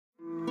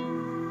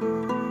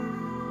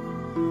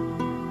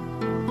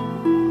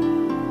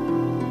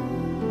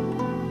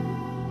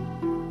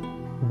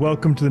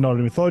welcome to the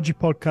Northern Mythology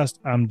podcast.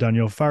 I'm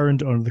Daniel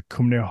Farrand, owner of the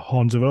company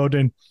Horns of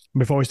Odin.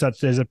 Before we start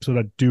today's episode,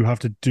 I do have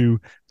to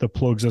do the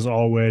plugs as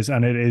always,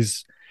 and it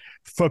is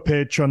for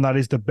Patreon. That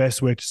is the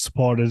best way to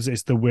support us.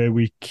 It's the way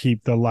we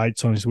keep the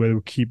lights on. It's the way we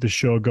keep the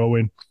show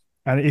going.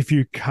 And if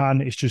you can,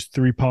 it's just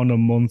 £3 a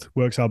month,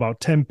 works out about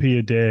 10p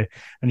a day.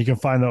 And you can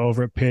find that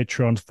over at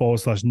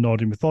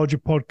Patreon/Nordic Mythology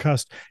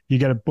Podcast. You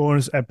get a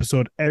bonus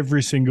episode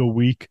every single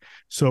week.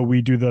 So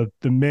we do the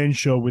main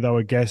show with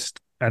our guest,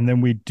 and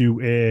then we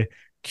do a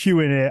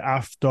Q&A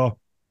after.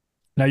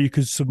 Now you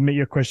can submit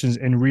your questions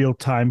in real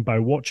time by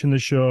watching the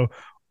show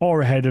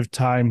or ahead of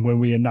time when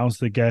we announce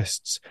the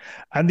guests.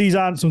 And these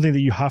aren't something that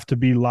you have to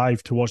be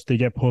live to watch. They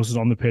get posted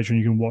on the Patreon.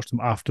 You can watch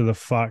them after the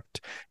fact.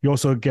 You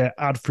also get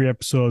ad-free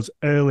episodes,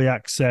 early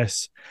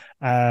access.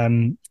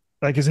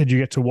 Like I said, you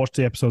get to watch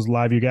the episodes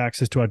live. You get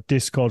access to our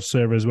Discord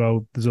server as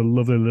well. There's a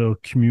lovely little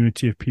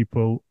community of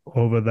people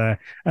over there.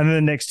 And then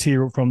the next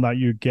tier up from that,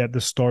 you get the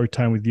story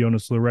time with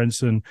Jonas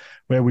Lorentzen,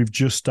 where we've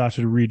just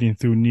started reading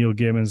through Neil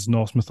Gaiman's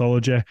Norse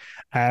mythology,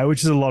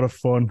 which is a lot of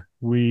fun.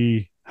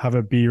 We have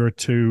a beer or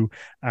two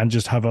and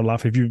just have a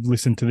laugh. If you've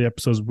listened to the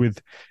episodes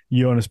with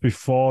Jonas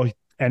before,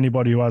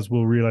 anybody who has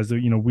will realize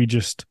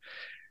that,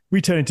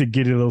 we turn into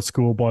giddy little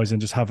schoolboys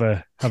and just have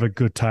a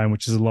good time,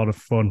 which is a lot of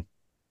fun.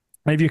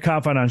 And if you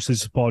can't financially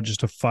support,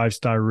 just a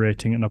 5-star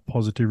rating and a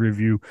positive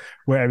review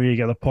wherever you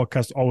get the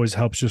podcast always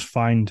helps just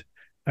find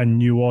a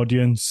new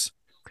audience.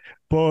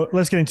 But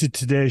let's get into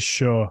today's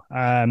show.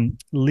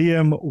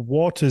 Liam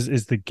Waters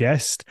is the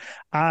guest,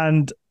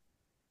 and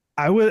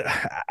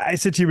I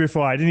said to you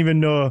before, I didn't even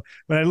know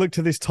when I looked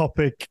at this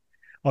topic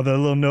or the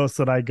little notes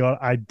that I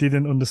got, I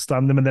didn't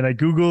understand them. And then I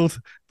Googled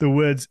the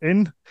words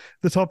in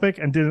the topic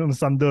and didn't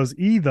understand those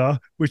either,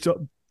 which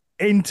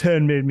in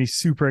turn made me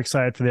super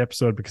excited for the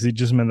episode because it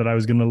just meant that I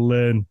was going to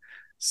learn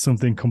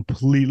something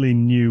completely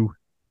new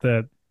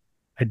that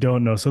I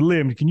don't know. So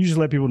Liam, can you just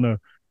let people know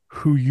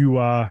who you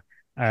are,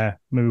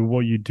 maybe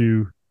what you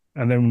do,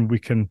 and then we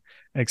can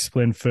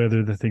explain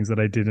further the things that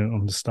I didn't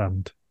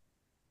understand.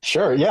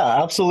 Sure.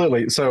 Yeah,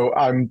 absolutely. So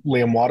I'm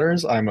Liam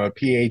Waters. I'm a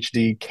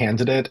PhD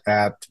candidate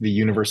at the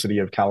University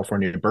of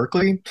California,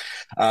 Berkeley.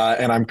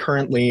 And I'm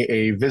currently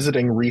a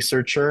visiting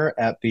researcher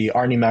at the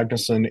Arni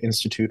Magnusson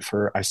Institute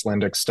for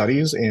Icelandic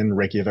Studies in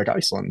Reykjavik,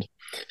 Iceland.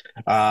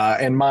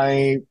 And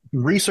my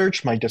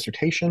research, my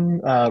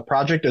dissertation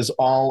project is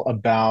all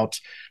about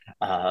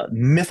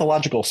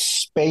mythological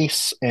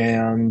space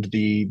and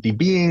the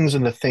beings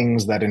and the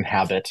things that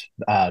inhabit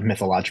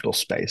mythological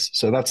space.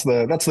 So that's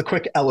the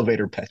quick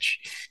elevator pitch.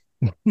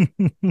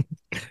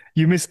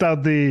 You missed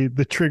out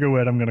the trigger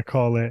word, I'm going to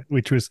call it,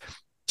 which was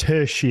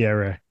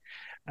tertiary.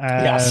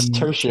 Yes,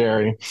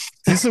 tertiary.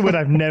 This is a word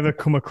I've never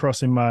come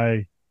across in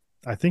my.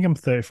 I think I'm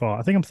 34.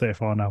 I think I'm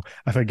 34 now.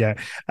 I forget.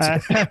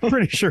 I'm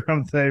pretty sure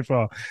I'm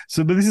 34.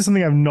 So, but this is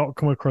something I've not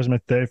come across in my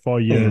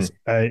 34 years.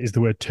 Is the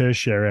word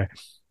tertiary.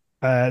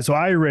 So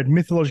I read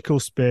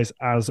mythological space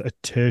as a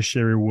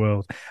tertiary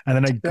world, and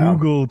then I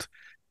Googled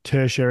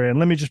tertiary, and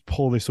let me just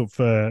pull this up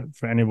for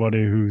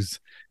anybody who's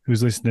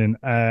listening.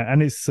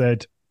 And it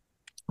said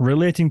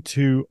relating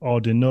to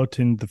or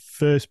denoting the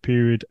first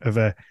period of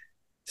a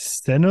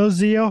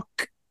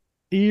Cenozoic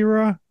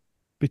era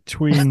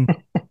between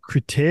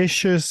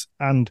Cretaceous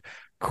and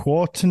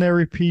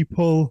Quaternary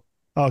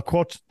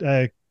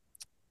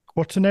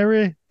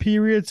Quaternary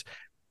periods,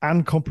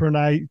 and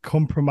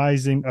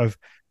compromising of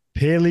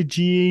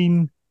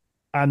Paleogene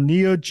and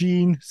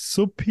Neogene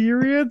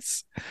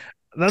subperiods.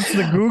 That's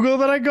the Google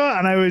that I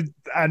got,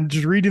 and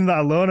just reading that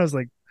alone, I was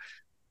like,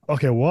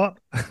 okay, what?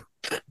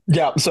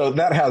 Yeah, so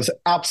that has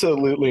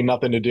absolutely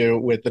nothing to do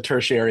with the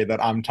tertiary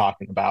that I'm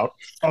talking about.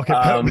 Okay,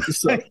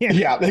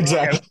 yeah,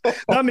 exactly. Okay.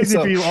 That makes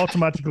me feel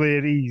automatically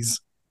at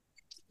ease.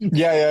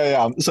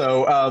 Yeah.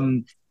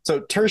 So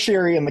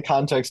tertiary, in the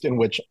context in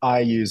which I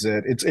use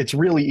it, it's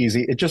really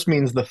easy. It just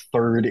means the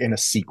third in a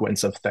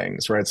sequence of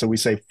things, right? So we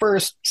say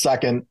first,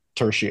 second,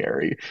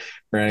 tertiary,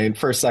 right?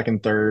 First,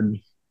 second, third.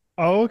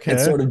 Oh, okay.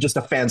 It's sort of just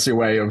a fancy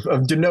way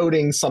of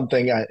denoting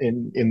something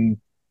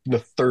in the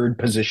third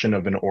position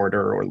of an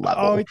order or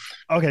level.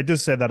 Oh, okay.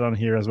 Just say that on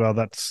here as well.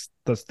 That's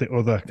the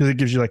other, because it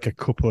gives you like a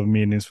couple of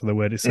meanings for the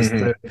word. It says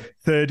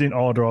third in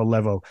order or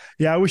level.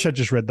 Yeah, I wish I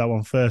just read that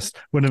one first.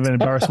 Wouldn't have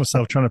embarrassed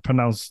myself trying to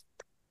pronounce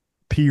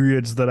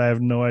periods that I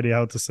have no idea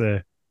how to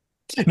say.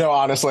 No,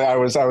 honestly, I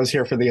was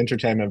here for the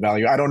entertainment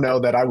value. I don't know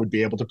that I would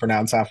be able to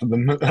pronounce half of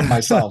them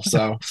myself.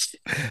 So,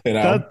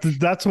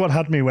 that's what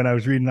had me when I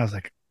was reading. I was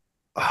like,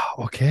 oh,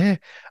 okay.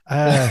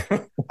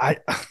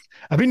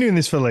 I've been doing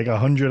this for like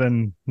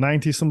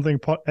 190 something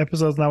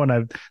episodes now,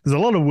 and there's a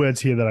lot of words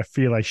here that I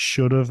feel I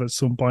should have at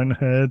some point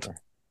heard.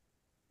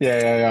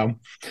 Yeah.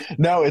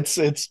 No, it's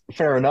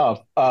fair enough.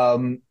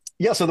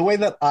 Yeah, so the way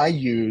that I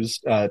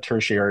use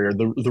tertiary, or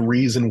the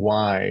reason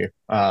why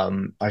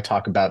I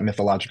talk about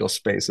mythological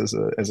space as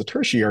a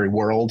tertiary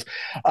world,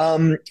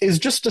 is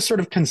just a sort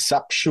of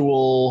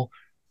conceptual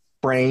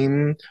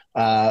frame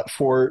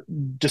for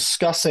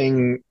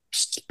discussing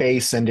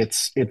space and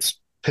its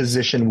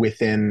position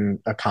within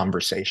a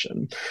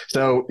conversation.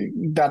 So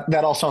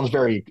that all sounds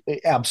very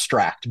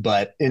abstract,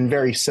 but in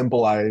very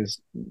simplified,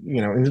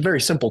 in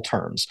very simple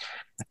terms,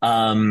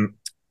 um,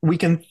 we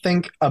can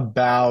think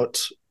about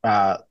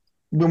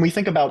when we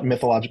think about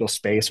mythological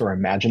space or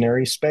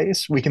imaginary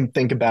space, we can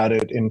think about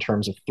it in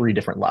terms of three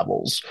different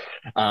levels.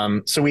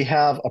 So we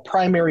have a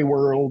primary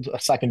world, a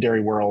secondary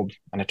world,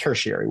 and a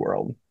tertiary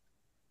world.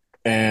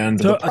 And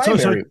the So,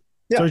 primary,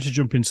 yeah, sorry to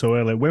jump in so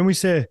early. When we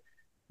say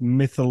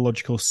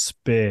mythological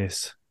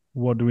space,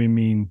 what do we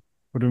mean?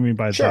 What do we mean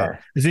by that? sure.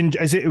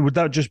 Would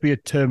that just be a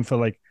term for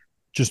like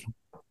just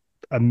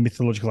a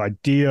mythological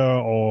idea,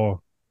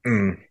 or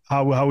Mm,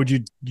 how would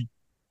you?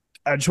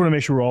 I just want to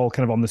make sure we're all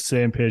kind of on the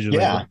same page of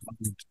like what yeah,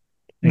 you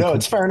no,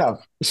 it's encompass. fair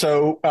enough.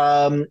 So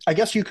I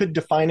guess you could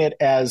define it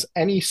as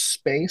any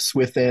space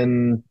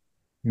within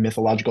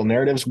mythological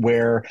narratives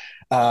where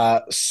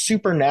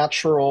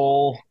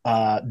supernatural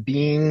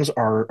beings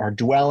are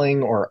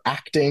dwelling or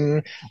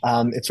acting.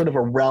 It's sort of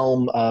a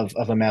realm of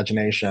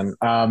imagination.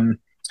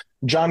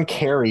 John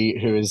Carey,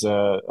 who is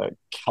a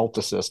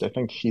Celticist, I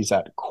think he's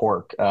at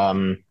Cork.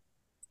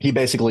 He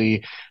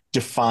basically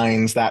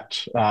defines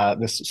that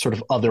this sort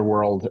of other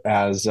world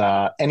as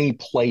any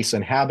place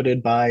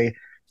inhabited by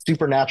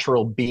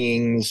supernatural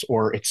beings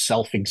or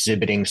itself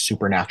exhibiting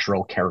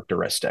supernatural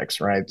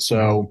characteristics, right? Mm-hmm.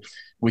 So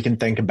we can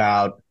think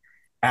about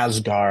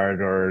Asgard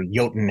or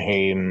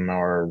Jotunheim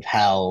or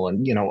Hell,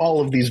 and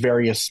all of these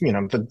various,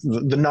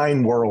 the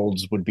nine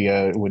worlds would be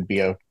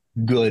a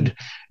good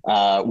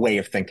way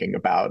of thinking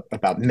about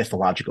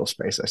mythological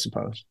space, I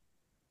suppose.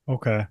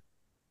 Okay.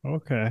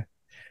 Okay.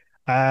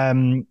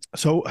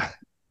 So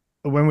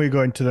when we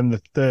go into them,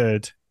 the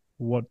third,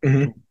 what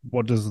Mhm.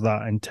 what does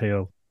that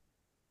entail?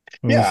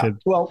 When we Yeah, said,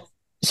 well,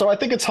 so I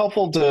think it's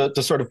helpful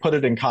to sort of put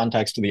it in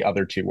context to the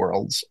other two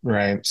worlds,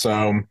 right?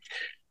 So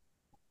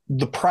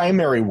the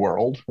primary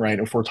world, right,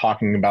 if we're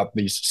talking about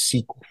these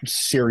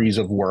series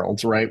of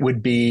worlds, right,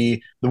 would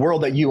be the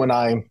world that you and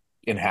I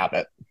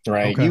inhabit,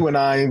 right? okay, You and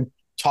I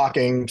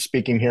talking,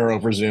 speaking here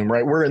over Zoom,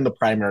 right? We're in the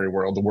primary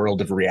world, the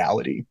world of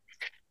reality,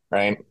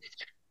 right?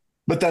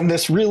 But then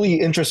this really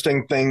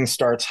interesting thing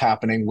starts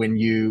happening when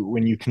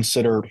you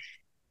consider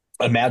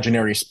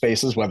imaginary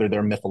spaces, whether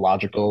they're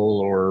mythological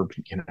or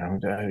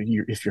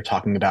if you're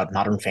talking about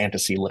modern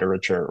fantasy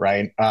literature,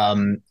 right?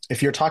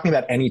 If you're talking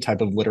about any type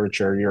of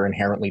literature, you're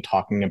inherently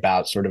talking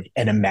about sort of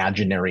an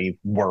imaginary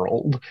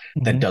world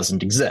that hmm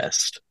doesn't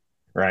exist,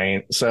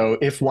 right? So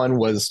if one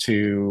was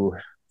to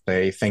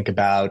say think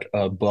about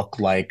a book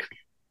like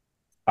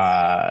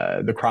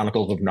the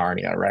Chronicles of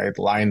Narnia, right?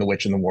 The Lion, the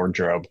Witch, and the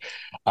Wardrobe.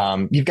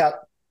 You've got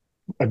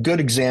a good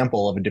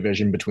example of a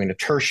division between a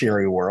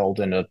tertiary world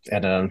and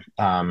a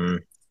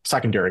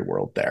secondary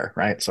world there,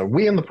 right? So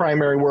we in the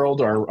primary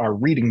world are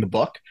reading the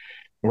book.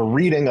 We're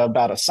reading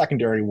about a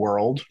secondary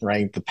world,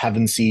 right? The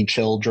Pevensey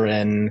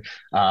children,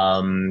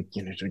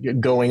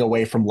 going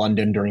away from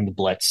London during the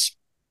Blitz.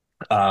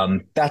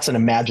 That's an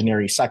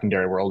imaginary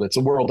secondary world. It's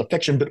a world of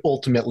fiction, but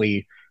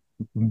ultimately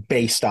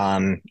based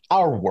on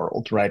our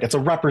world, right? It's a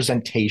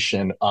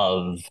representation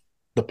of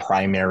the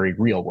primary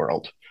real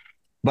world.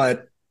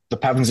 But the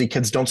Pevensey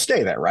kids don't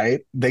stay there,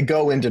 right? They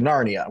go into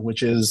Narnia,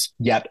 which is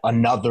yet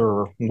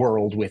another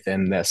world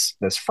within this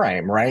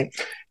frame, right?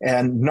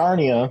 And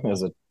Narnia,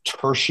 as a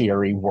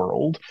tertiary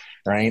world,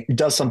 right,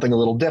 does something a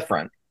little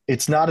different.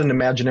 It's not an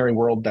imaginary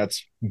world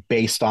that's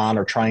based on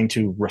or trying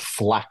to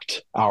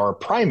reflect our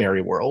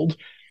primary world.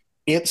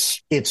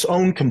 It's its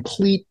own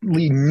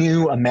completely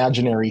new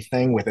imaginary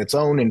thing with its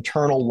own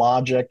internal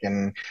logic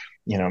and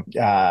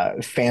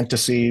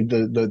fantasy.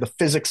 The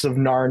physics of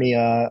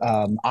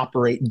Narnia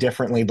operate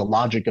differently. The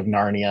logic of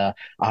Narnia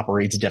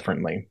operates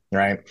differently,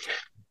 right?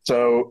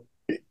 So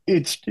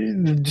it's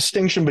the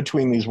distinction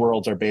between these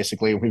worlds are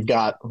basically we've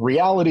got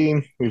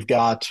reality, we've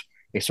got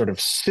a sort of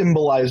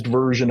symbolized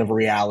version of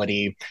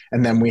reality,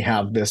 and then we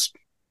have this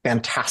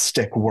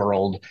fantastic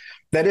world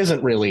that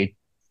isn't really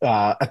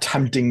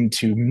attempting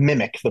to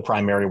mimic the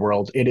primary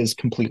world. It is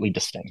completely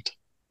distinct.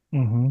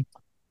 hmm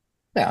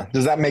Yeah,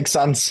 does that make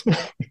sense?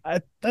 I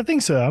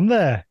think so. I'm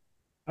there.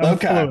 I'm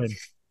Okay, following.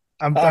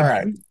 I'm all I'm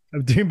right.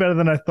 I'm doing better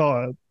than I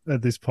thought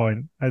at this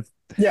point.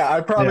 Yeah, I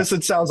Yeah. promise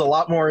it sounds a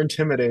lot more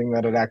intimidating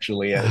than it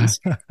actually is.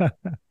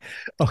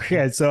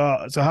 Okay,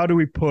 so how do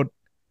we put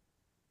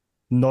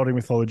Nordic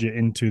mythology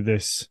into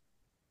this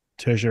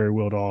tertiary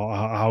world, or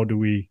how do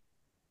we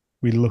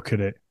look at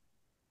it?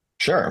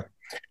 Sure.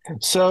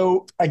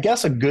 So I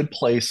guess a good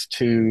place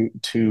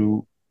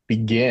to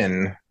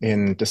begin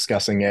in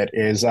discussing it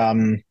is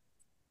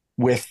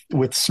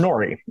with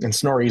Snorri and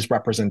Snorri's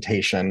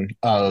representation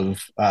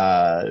of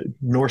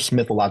Norse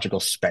mythological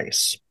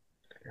space.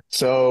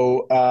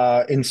 So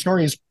in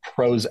Snorri's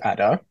Prose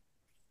Edda,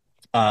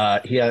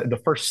 he had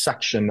the first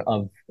section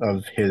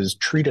of his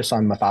treatise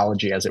on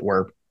mythology, as it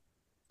were,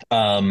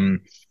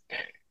 um,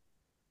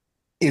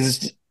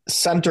 is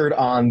centered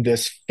on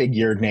this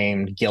figure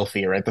named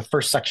Gylfi, right? The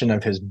first section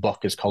of his book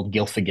is called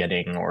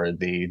Gylfagetting, or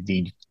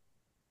the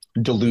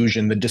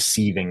delusion, the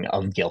deceiving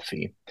of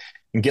Gylfi.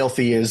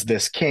 Gilthy is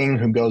this king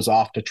who goes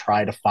off to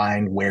try to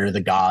find where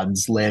the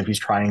gods live. He's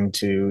trying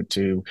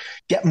to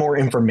get more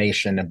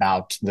information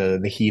about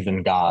the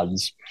heathen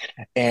gods.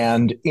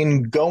 And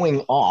in going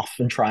off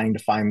and trying to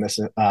find this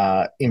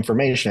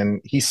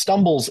information, he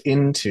stumbles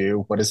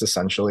into what is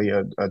essentially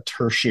a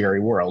tertiary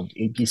world.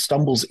 He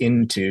stumbles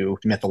into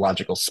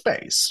mythological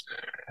space.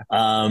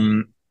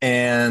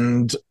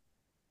 And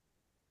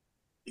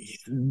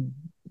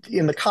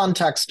in the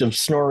context of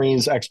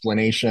Snorri's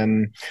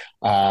explanation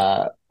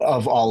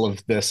of all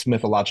of this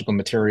mythological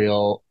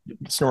material,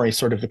 Snorri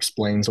sort of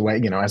explains away,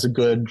 as a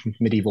good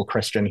medieval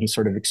Christian, he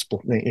sort of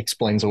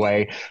explains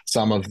away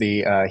some of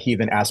the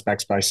heathen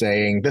aspects by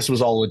saying this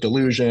was all a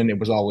delusion, it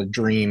was all a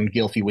dream.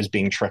 Gylfi was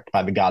being tricked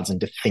by the gods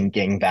into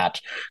thinking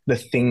that the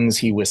things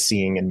he was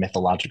seeing in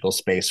mythological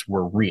space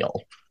were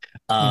real.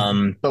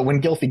 Mm-hmm. But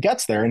when Gylfi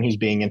gets there and he's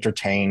being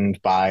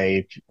entertained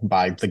by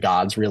the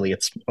gods, really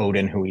it's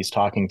Odin who he's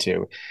talking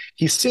to.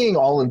 He's seeing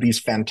all of these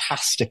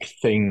fantastic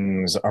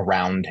things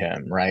around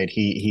him, right?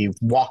 He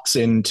walks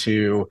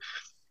into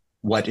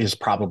what is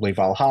probably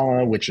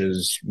Valhalla, which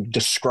is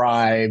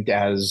described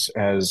as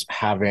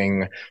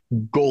having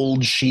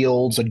gold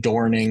shields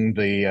adorning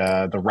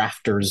the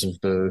rafters of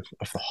the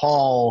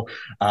hall.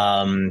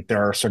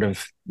 There are sort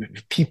of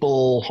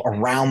people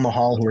around the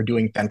hall who are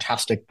doing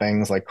fantastic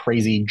things like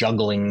crazy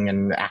juggling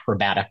and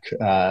acrobatic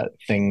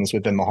things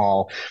within the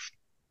hall.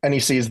 And he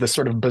sees this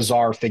sort of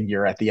bizarre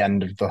figure at the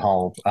end of the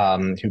hall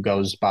who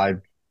goes by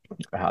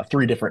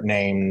three different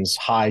names: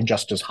 High,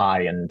 Justice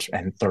High, and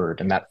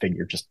Third, and that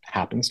figure just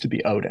happens to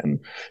be Odin.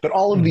 But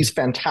all of Mm-hmm. these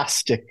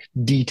fantastic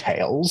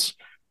details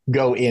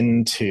go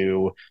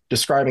into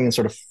describing and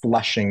sort of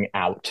fleshing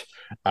out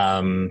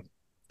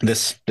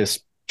this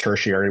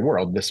tertiary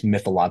world, this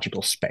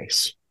mythological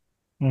space.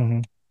 Mm-hmm.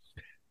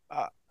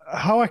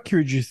 How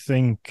accurate do you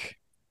think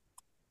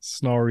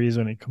Snorri is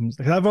when it comes?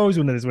 Because I've always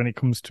wondered this when it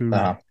comes to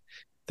Uh,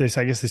 this.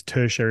 I guess this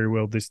tertiary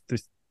world,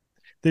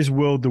 this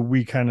world that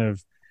we kind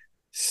of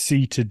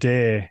see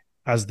today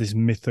as this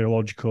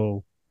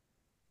mythological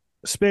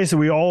space that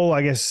we all,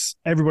 I guess,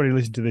 everybody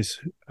listen to this,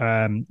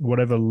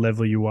 whatever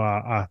level you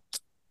are at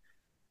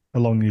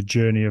along your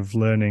journey of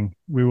learning,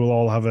 we will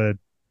all have a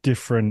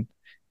different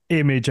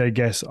image, I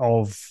guess,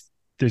 of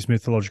this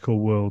mythological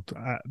world.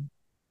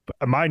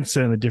 Mine's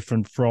certainly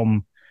different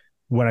from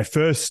when I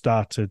first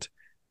started.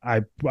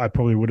 I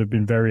probably would have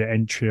been very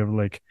entry of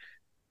like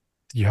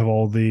you have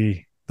all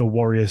the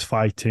warriors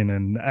fighting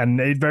and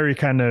it very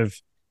kind of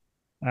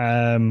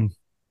probably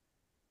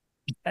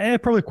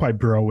quite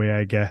broy,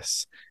 I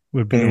guess,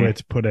 would be the way mm,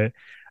 to put it.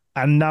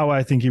 And now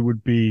I think it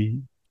would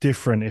be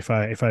different if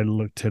I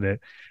looked at it.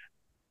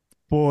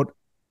 But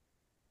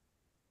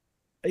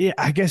yeah,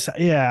 I guess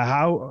yeah,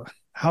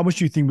 how much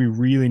do you think we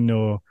really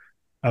know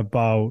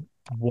about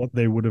what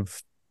they would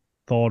have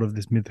thought of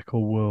this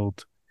mythical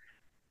world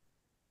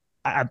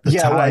at the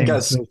yeah, well, I time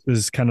guess.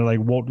 versus kind of like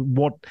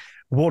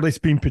what it's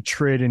been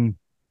portrayed in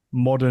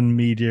modern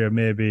media,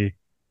 maybe.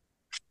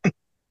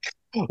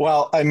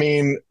 Well, I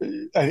mean,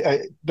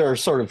 there are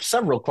sort of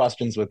several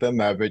questions within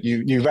that, but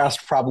you've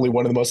asked probably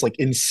one of the most like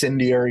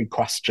incendiary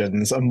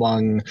questions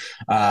among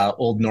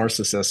Old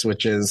Norsicists,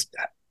 which is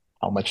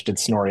how much did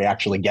Snorri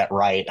actually get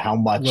right? How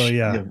Well, much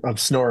yeah. of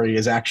Snorri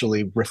is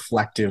actually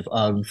reflective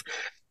of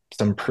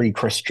some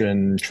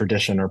pre-Christian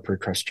tradition or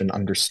pre-Christian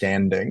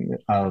understanding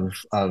of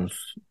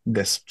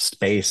this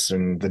space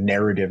and the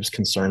narratives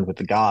concerned with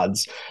the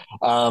gods?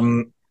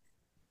 Um,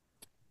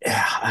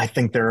 I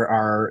think there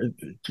are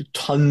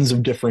tons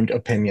of different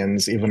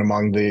opinions, even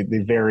among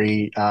the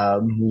very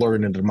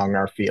learned among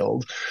our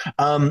field.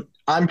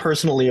 I'm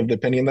personally of the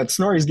opinion that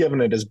Snorri's given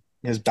it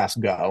his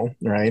best go,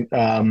 right?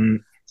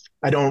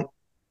 I don't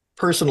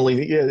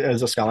personally,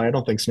 as a scholar, I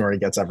don't think Snorri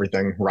gets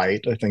everything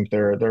right. I think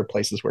there are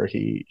places where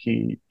he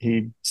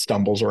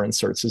stumbles or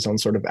inserts his own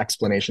sort of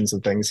explanations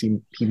of things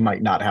he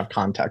might not have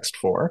context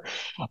for.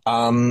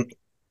 Um,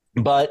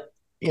 but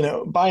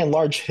by and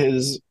large,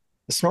 his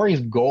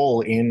Snorri's goal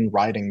in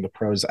writing the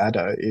Prose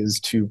Edda is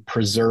to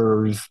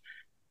preserve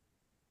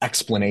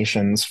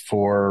explanations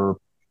for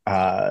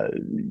uh,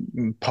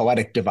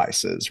 poetic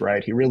devices,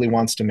 right? He really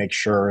wants to make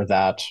sure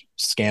that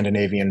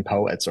Scandinavian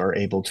poets are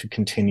able to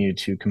continue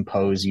to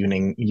compose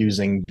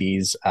using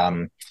these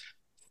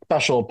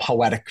special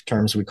poetic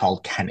terms we call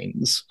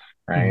kennings,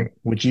 Mhm. right?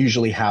 Which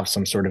usually have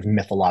some sort of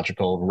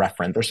mythological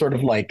reference. They're sort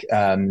of like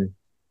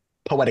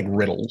poetic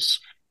riddles,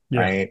 Yeah.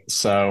 right?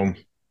 So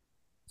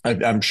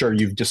I'm sure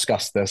you've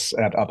discussed this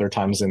at other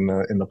times in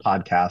the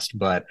podcast,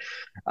 but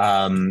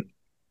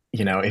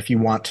if you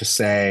want to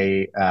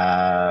say,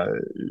 I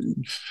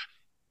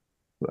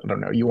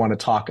don't know, you want to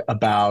talk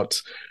about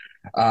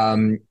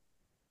um,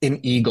 an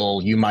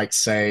eagle, you might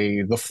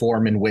say the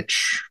form in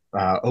which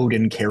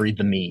Odin carried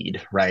the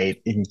mead,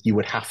 right? And you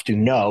would have to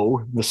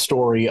know the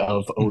story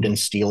of Mhm. Odin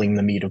stealing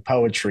the mead of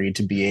poetry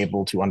to be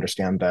able to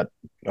understand that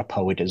a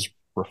poet is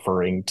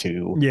referring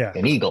to Yeah.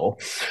 an eagle,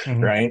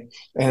 Mhm. right?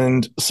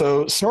 And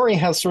so Snorri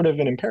has sort of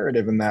an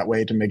imperative in that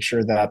way to make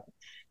sure that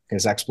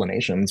his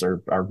explanations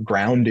are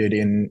grounded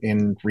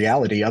in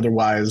reality.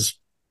 Otherwise,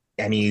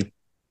 any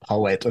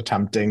poet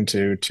attempting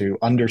to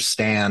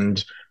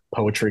understand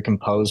poetry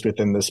composed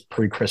within this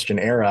pre-Christian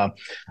era,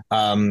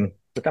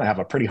 they're going to have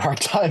a pretty hard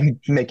time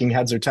making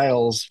heads or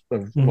tails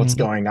of what's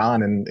Mm-hmm. going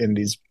on in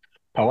these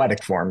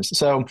poetic forms.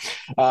 So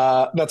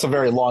that's a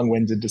very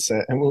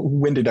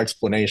winded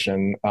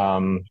explanation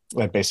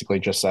that basically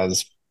just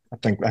says,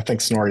 I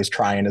think Snorri's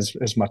trying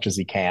as much as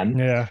he can.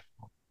 Yeah.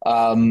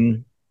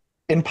 Um,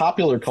 in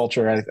popular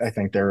culture, I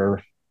think there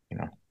are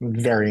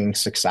varying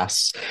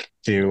success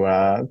to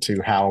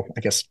how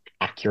I guess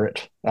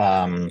accurate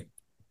the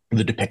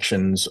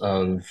depictions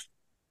of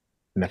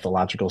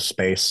mythological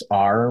space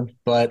are,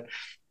 but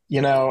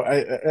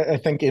I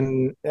think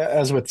in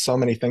as with so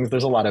many things,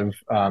 there's a lot of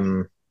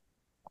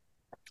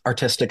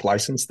artistic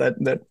license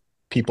that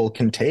people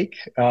can take.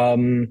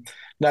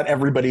 Not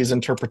everybody's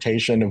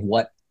interpretation of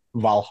what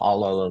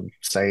Valhalla,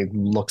 say,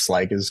 looks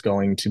like is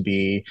going to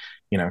be,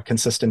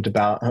 consistent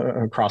about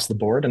across the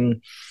board,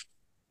 and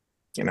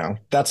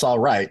that's all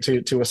right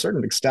to a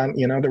certain extent.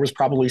 There was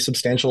probably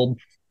substantial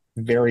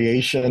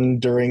variation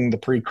during the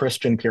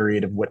pre-Christian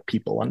period of what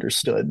people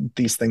understood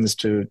these things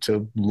to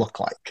look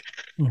like.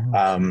 Mm-hmm.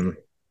 Um,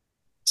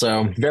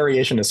 so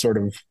variation is sort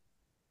of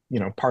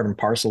part and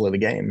parcel of the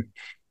game.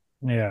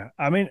 Yeah.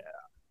 I mean,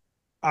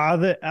 are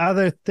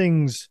there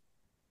things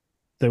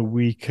that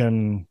we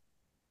can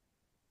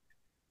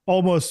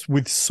almost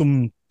with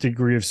some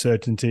degree of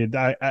certainty?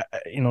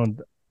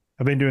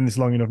 I've been doing this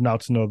long enough now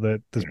to know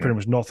that there's pretty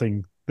much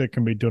nothing that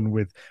can be done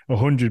with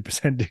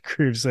 100%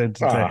 degree of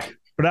certainty. Ah,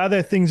 But are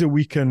there things that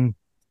we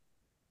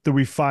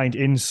find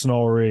in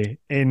Snorri,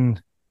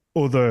 in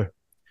other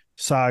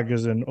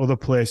sagas and other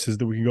places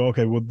that we can go,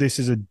 okay, well, this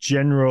is a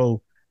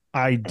general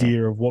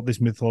idea of what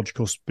this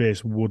mythological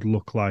space would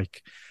look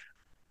like?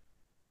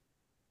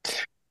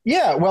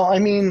 yeah, well, I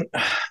mean,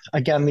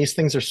 again, these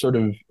things are sort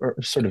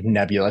of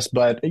nebulous,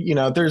 but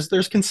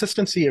there's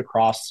consistency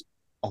across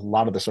a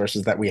lot of the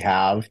sources that we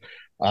have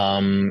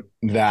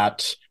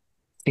that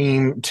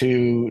seem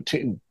to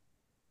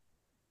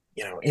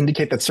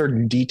indicate that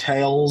certain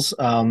details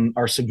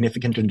are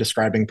significant in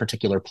describing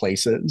particular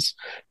places,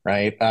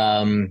 right?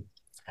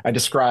 I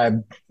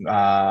describe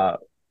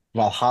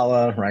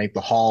Valhalla, right,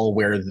 the hall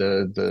where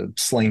the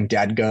slain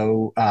dead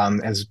go,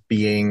 as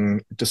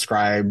being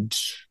described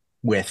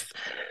with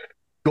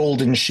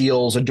golden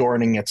shields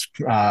adorning its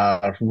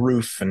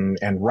roof and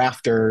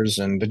rafters,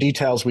 and the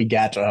details we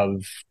get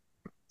of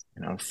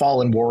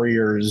fallen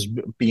warriors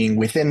being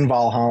within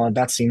Valhalla.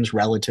 That seems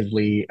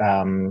relatively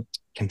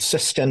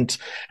consistent,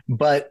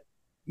 but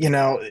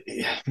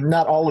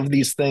not all of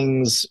these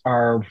things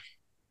are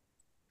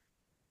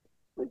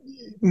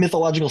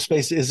mythological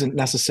space isn't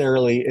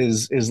necessarily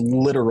is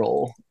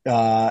literal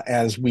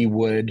as we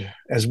would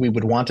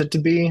want it to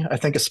be. I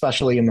think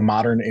especially in the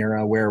modern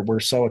era where we're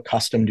so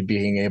accustomed to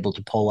being able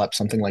to pull up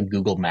something like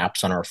Google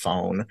Maps on our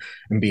phone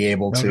and be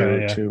able Okay, to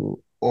yeah.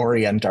 to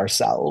orient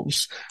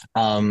ourselves.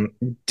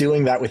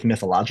 Doing that with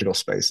mythological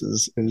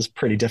spaces is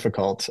pretty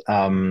difficult.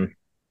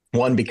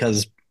 One,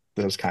 because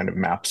those kind of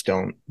maps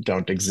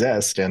don't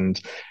exist, and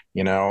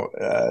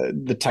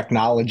the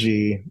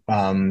technology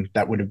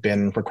that would have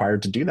been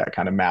required to do that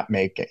kind of map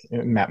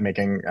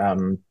making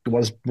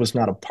was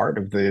not a part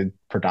of the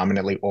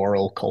predominantly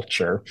oral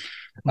culture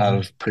Mm-hmm.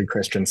 of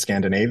pre-Christian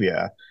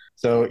Scandinavia.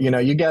 So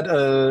you get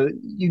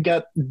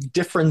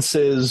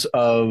differences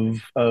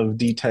of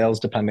details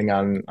depending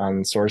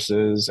on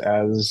sources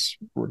as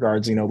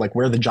regards like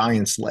where the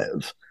giants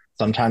live.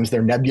 Sometimes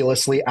they're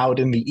nebulously out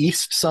in the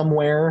east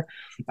somewhere.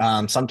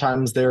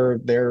 Sometimes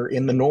they're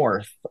in the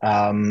north.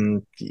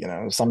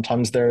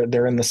 Sometimes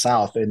they're in the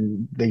south,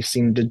 and they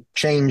seem to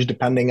change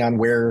depending on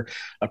where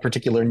a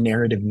particular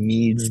narrative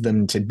needs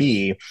them to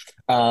be.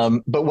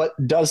 But what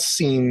does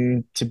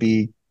seem to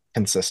be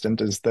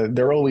consistent is that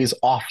they're always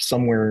off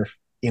somewhere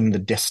in the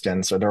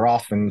distance, or they're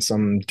off in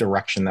some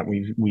direction that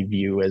we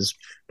view as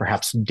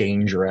perhaps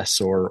dangerous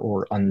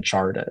or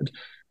uncharted,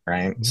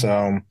 right? Mm-hmm.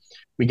 So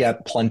we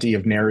get plenty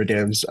of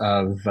narratives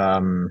of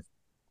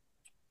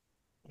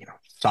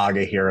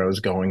saga heroes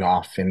going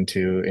off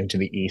into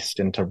the east,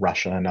 into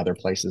Russia and other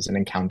places, and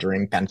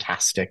encountering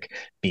fantastic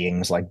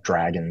beings like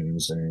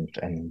dragons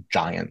and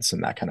giants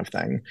and that kind of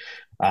thing.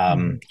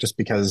 Mm-hmm. Just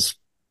because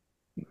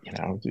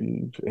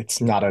it's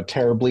not a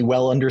terribly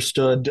well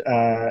understood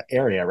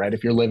area, right?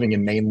 If you're living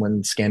in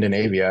mainland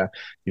Scandinavia,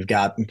 you've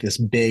got this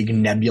big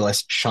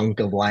nebulous chunk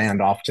of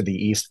land off to the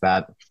east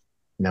that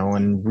no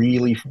one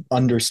really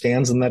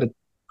understands, and that it's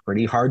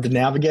pretty hard to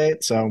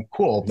navigate. So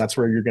cool. That's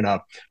where you're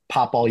gonna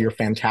pop all um, your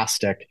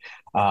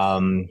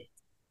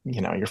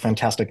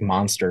fantastic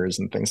monsters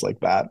and things like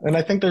that. And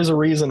I think there's a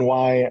reason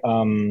why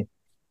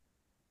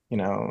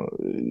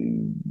the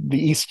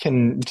East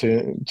can,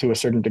 to a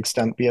certain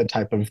extent, be a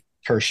type of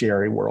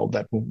tertiary world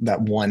that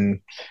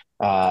one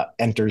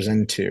enters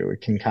into.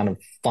 It can kind of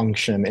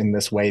function in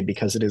this way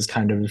because it is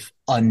kind of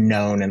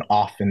unknown and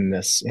off in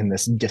this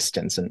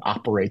distance, and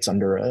operates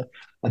under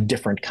a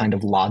different kind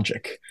of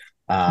logic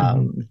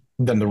Mm-hmm.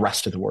 than the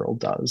rest of the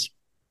world does.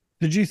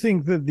 Did you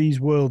think that these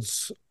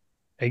worlds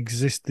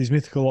exist, these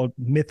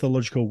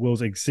mythological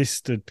worlds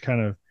existed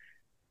kind of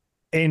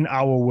in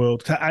our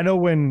world. I know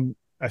when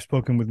I've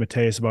spoken with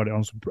Mateus about it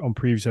on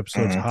previous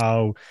episodes, Mhm.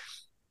 how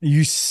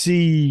you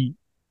see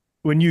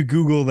when you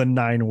Google the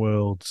nine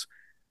worlds,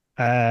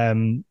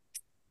 um,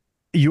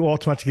 you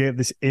automatically get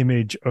this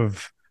image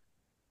of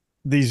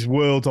these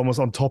worlds almost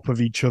on top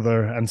of each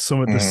other and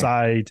some at the Mhm.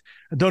 side.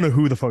 I don't know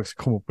who the fuck's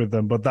come up with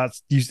them, but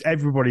that's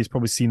everybody's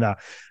probably seen that.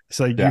 It's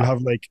like you Yeah.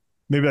 have like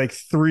maybe like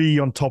three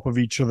on top of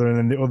each other, and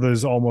then the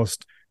others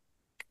almost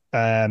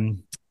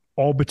um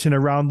orbiting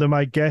around them,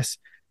 I guess.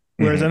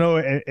 Whereas I Mhm.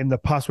 know in the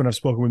past when I've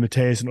spoken with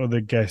Mateus and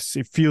other guests,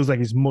 it feels like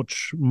it's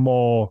much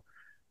more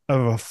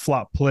of a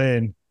flat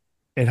plane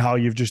in how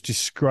you've just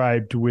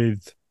described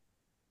with,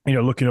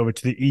 looking over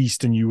to the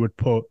east and you would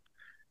put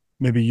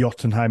maybe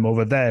Jotunheim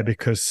over there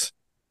because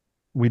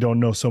we don't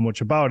know so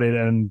much about it.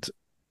 And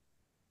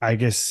I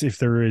guess if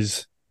there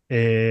is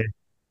a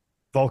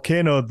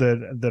volcano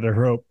that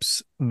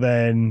erupts,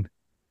 then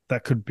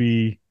that could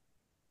be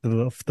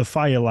the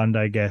Fireland,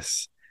 I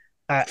guess.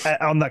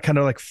 On that kind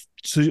of like,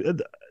 so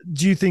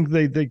do you think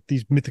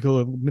these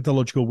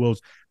mythological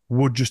worlds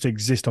would just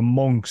exist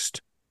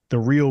amongst the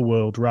real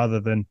world rather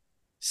than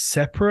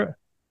separate?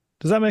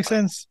 Does that make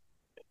sense?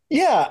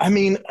 Yeah, I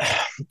mean,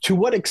 to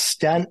what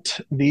extent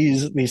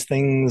these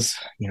things,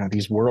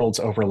 these worlds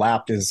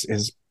overlapped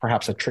is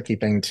perhaps a tricky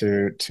thing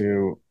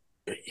to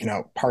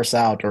parse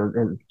out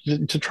or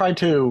to try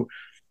to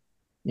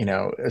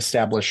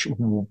establish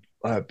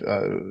a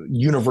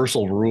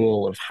universal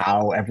rule of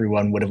how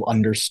everyone would have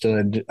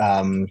understood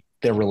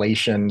their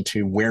relation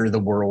to where the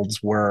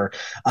worlds were.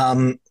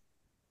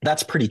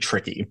 That's pretty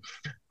tricky.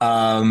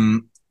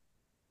 Um,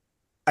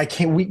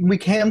 we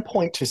can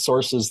point to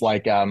sources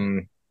like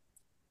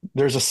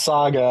there's a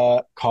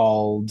saga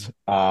called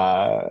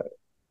the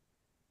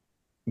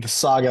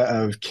saga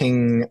of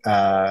King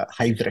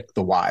Heidrek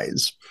the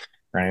Wise,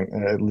 right?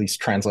 At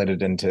least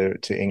translated into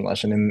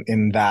English. And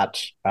in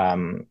that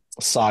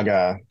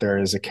saga, there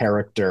is a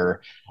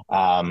character,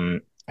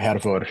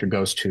 Hervor, who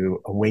goes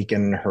to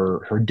awaken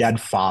her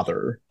dead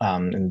father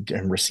and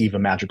receive a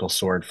magical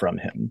sword from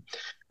him.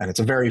 And it's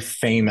a very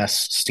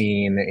famous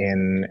scene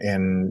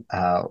in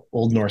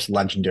Old Norse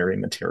legendary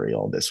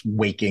material. This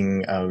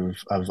waking of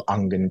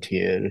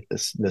Angantyr,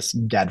 this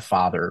dead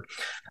father.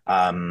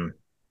 Um,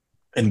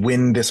 and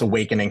when this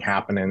awakening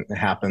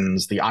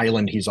happens, the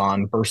island he's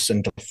on bursts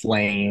into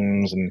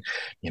flames, and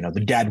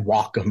the dead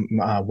walk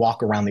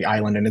around the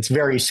island, and it's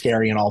very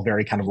scary and all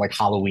very kind of like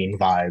Halloween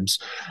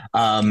vibes.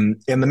 And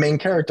the main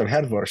character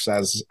Hervor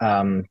says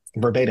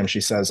verbatim, she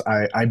says,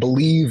 I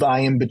believe I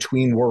am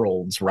between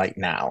worlds right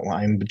now.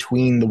 I'm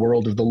between the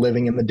world of the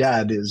living and the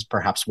dead," is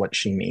perhaps what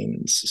she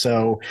means.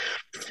 So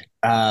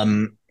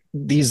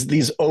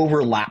these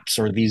overlaps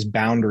or these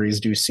boundaries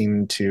do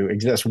seem to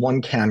exist.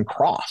 One can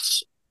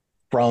cross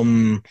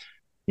from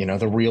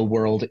the real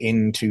world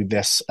into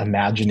this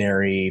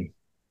imaginary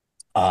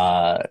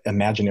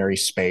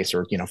space,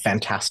 or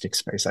fantastic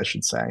space, I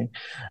should say.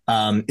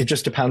 It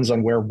just depends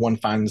on where one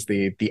finds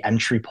the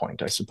entry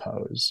point, I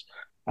suppose.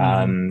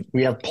 Mm-hmm.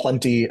 We have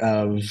plenty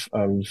of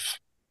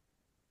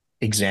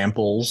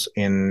examples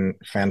in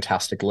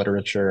fantastic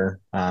literature,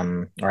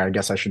 or I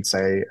guess I should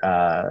say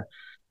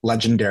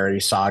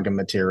legendary saga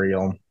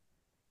material,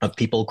 of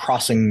people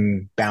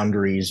crossing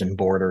boundaries and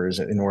borders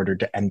in order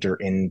to enter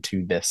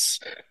into this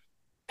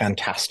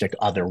fantastic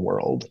other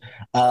world.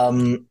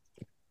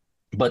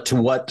 But to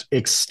what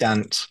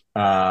extent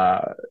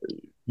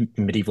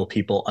medieval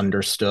people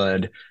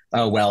understood,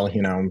 oh well,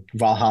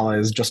 Valhalla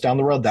is just down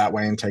the road that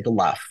way and take a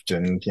left,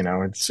 and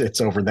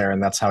it's over there,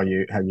 and that's how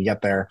you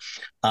get there.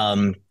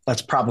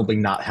 That's probably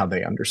not how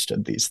they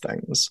understood these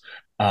things.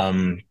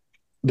 Um,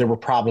 there was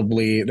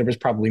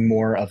probably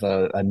more of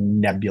a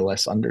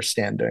nebulous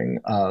understanding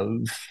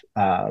of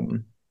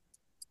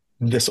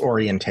this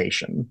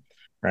orientation,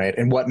 right?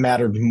 And what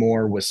mattered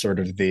more was sort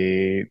of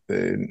the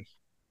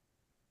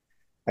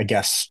I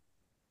guess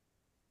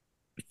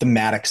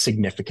thematic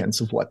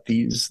significance of what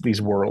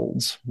these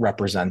worlds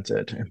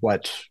represented and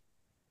what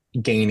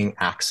gaining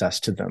access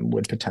to them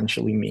would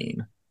potentially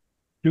mean.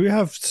 Do we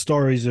have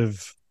stories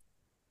of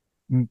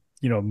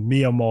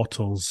mere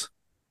mortals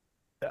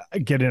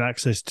getting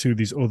access to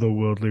these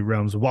otherworldly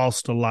realms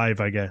whilst alive,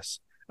 I guess,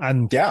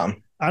 and Yeah.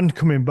 and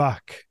coming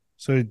back?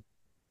 So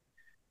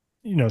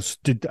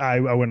did I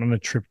went on a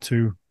trip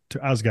to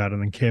Asgard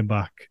and then came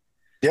back.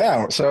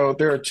 Yeah, so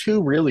there are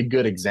two really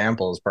good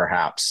examples,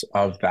 perhaps,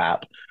 of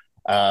that.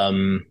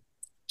 Um,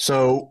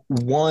 so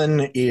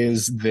one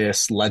is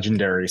this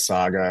legendary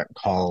saga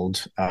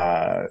called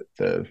I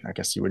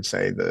guess you would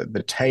say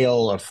the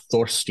Tale of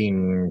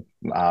Thorstein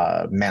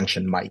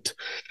Mansion Might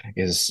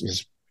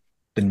is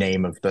the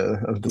name of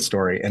the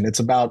story, and it's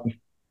about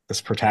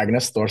this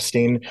protagonist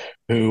Thorstein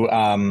who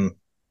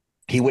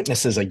he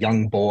witnesses a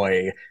young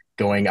boy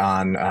going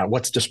on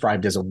what's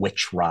described as a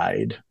witch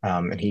ride,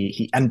 and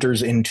he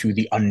enters into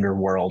the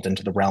underworld,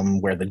 into the realm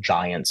where the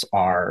giants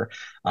are,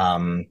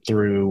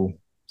 through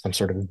some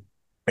sort of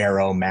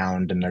Barrow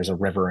Mound and there's a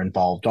river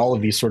involved, all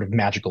of these sort of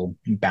magical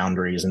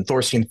boundaries. And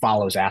Thorstein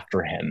follows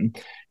after him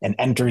and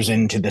enters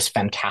into this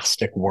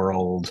fantastic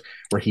world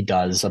where he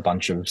does a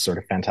bunch of sort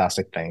of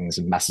fantastic things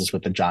and messes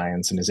with the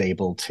giants and is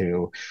able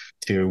to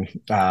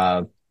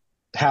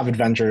have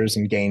adventures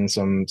and gain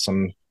some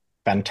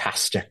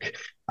fantastic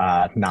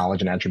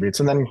knowledge and attributes,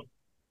 and then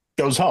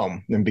goes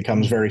home and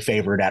becomes Mm. very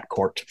favored at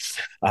court.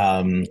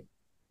 Um,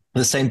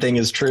 the same thing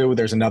is true.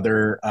 There's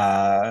another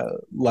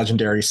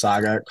legendary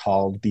saga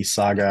called the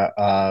Saga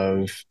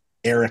of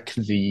Eric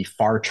the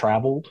Far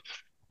Traveled.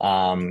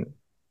 Um,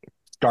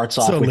 Starts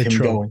So off with him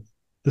literal. going,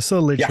 They're so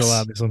literal, yes,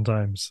 aren't they,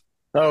 sometimes?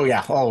 oh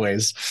yeah,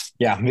 always.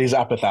 Yeah, these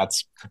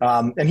epithets.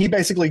 And he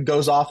basically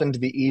goes off into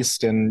the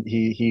east and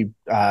he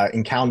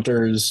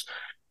encounters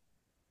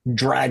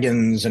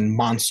dragons and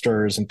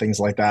monsters and things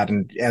like that.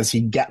 And as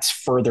he gets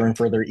further and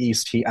further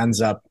east, he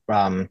ends up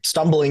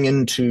stumbling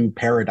into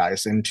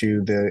paradise,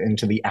 into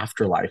the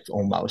afterlife,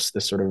 almost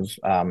this sort of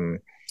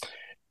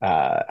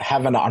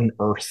heaven on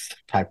earth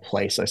type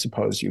place, I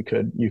suppose you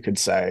could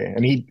say.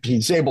 And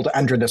he's able to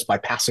enter this by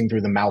passing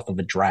through the mouth of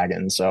a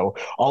dragon. So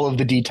all of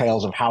the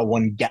details of how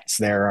one gets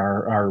there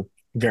are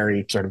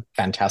very sort of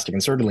fantastic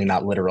and certainly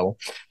not literal.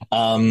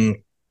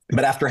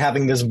 But after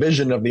having this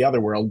vision of the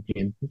other world,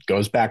 he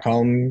goes back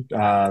home.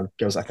 I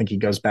think he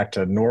goes back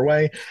to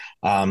Norway.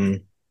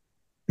 And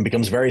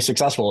becomes very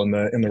successful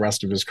in the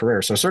rest of his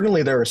career. So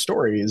certainly there are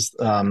stories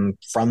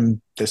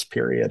from this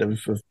period of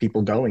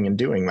people going and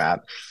doing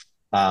that.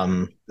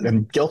 And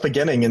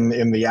Gylfaginning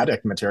in the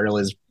Eddic material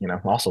is,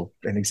 also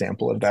an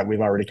example of that we've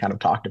already kind of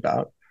talked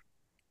about.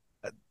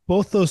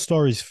 Both those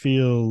stories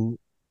feel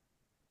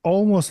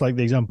almost like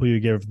the example you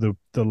gave, the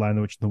Lion,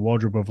 the Witch, and the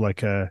Wardrobe, of like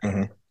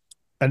Mm-hmm.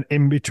 an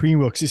in between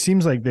work. 'Cause it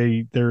seems like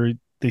they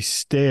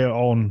stay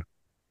on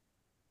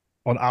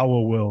our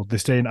world, they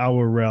stay in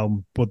our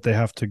realm, but they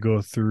have to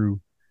go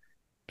through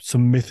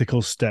some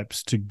mythical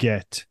steps to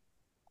get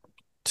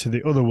to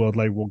the other world,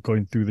 like what,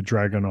 going through the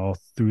dragon or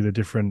through the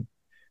different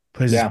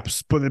places. Yeah,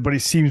 But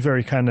it seems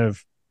very kind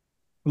of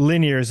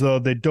linear, as though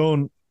they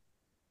don't.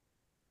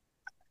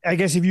 I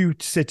guess if you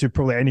say to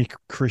probably any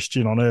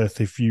Christian on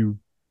earth, if you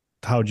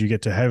how do you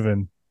get to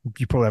heaven,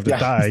 you probably have to yeah,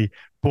 die.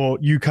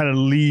 But you kind of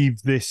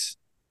leave this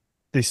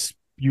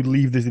you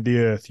leave this the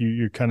earth.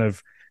 You kind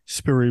of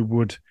spirit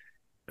would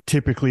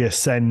typically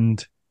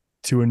ascend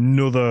to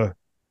another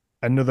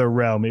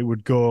realm. It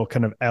would go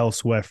kind of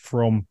elsewhere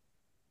from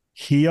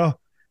here,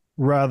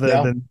 rather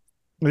yeah, than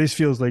this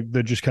feels like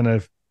they're just kind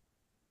of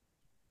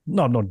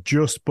not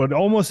just, but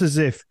almost as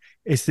if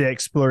it's the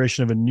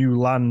exploration of a new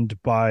land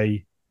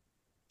by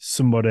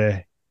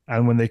somebody,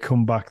 and when they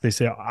come back, they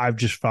say, "I've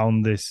just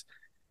found this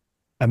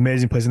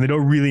amazing place," and they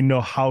don't really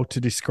know how to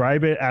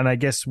describe it. And I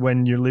guess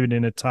when you're living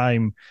in a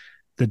time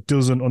that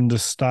doesn't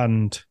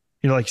understand,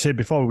 like you said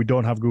before, we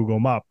don't have Google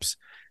Maps.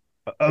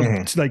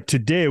 mm-hmm. Like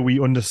today, we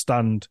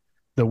understand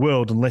the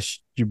world, unless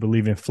you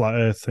believe in flat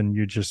Earth and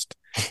you just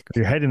got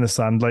your head in the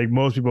sand. Like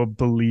most people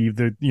believe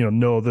that,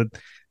 know that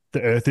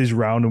the Earth is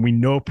round, and we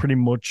know pretty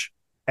much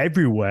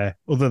everywhere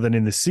other than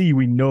in the sea.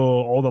 We know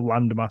all the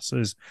land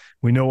masses.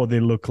 We know what they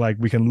look like.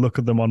 We can look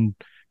at them on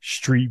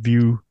Street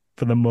View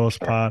for the most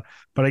Sure. part.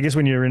 But I guess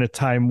when you're in a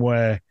time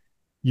where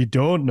you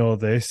don't know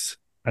this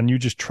and you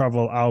just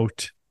travel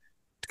out,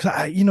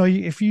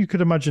 if you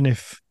could imagine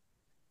if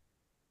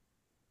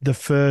the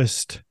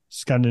first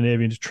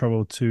Scandinavians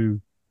traveled to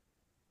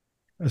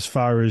as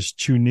far as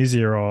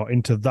Tunisia or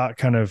into that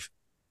kind of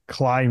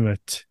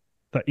climate,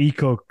 that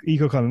eco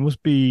climate, it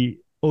must be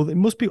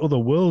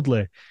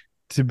otherworldly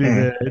to be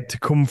Mm. to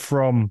come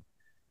from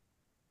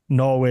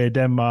Norway,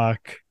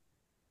 Denmark,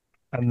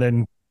 and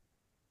then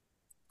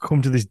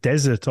come to this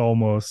desert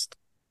almost.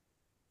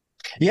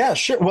 Yeah,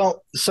 sure.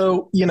 Well,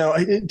 so,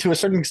 to a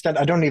certain extent,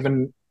 I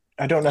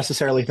don't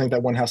necessarily think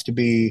that one has to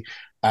be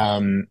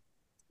um,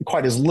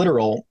 quite as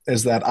literal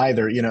as that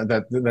either.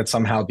 That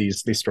somehow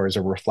these stories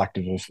are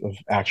reflective of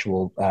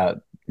actual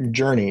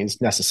journeys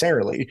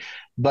necessarily.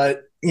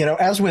 But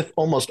as with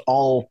almost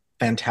all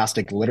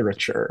fantastic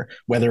literature,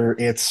 whether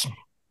it's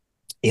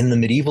in the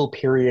medieval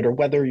period or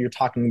whether you're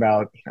talking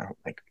about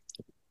like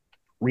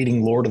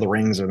reading Lord of the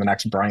Rings or the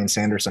next Brian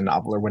Sanderson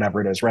novel or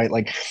whatever it is, right?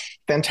 Like,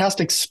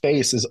 fantastic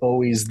space is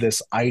always this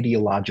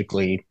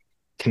ideologically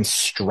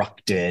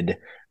constructed.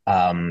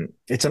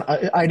 It's an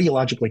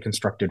ideologically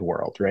constructed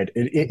world, right?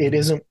 It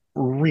isn't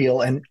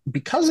real, and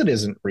because it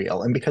isn't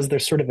real, and because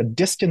there's sort of a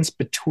distance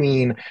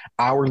between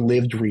our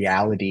lived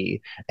reality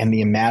and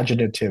the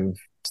imaginative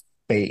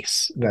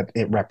space that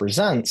it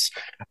represents,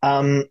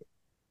 um,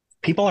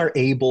 people are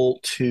able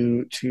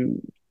to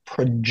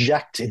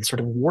project and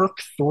sort of work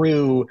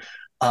through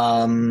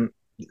um,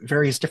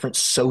 various different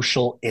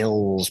social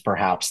ills,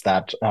 perhaps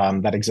that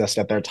exist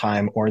at their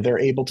time, or they're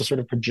able to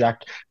sort of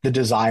project the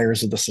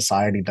desires of the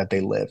society that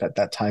they live at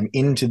that time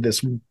into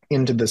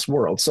this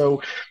world.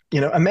 So,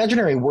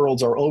 imaginary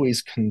worlds are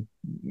always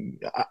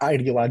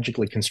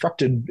ideologically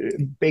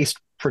constructed, based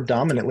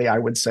predominantly, I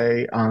would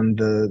say, on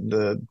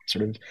the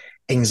sort of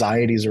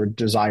anxieties or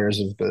desires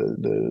of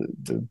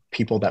the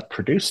people that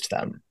produced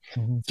them.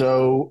 Mhm.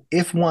 So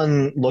if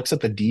one looks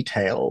at the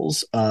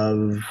details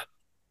of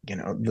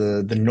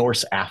the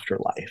Norse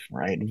afterlife,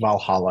 right?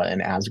 Valhalla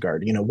and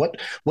Asgard.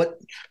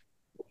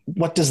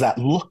 What does that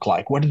look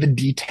like? What are the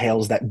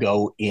details that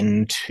go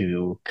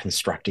into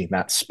constructing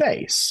that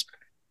space?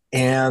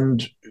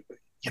 And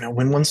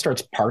when one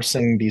starts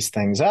parsing these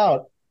things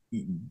out,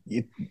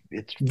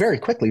 it's very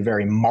quickly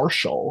very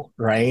martial,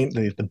 right?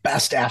 The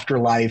best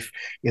afterlife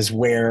is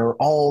where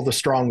all the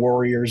strong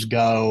warriors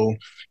go.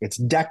 It's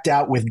decked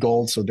out with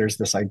gold, so there's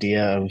this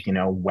idea of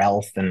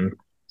wealth and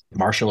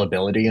martial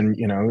ability, and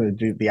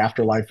the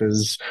afterlife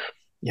is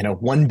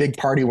one big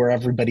party where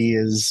everybody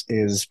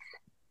is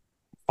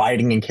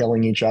fighting and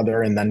killing each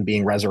other, and then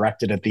being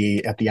resurrected at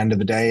the end of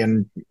the day,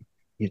 and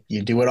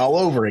you do it all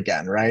over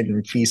again, right?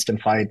 And feast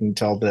and fight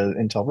until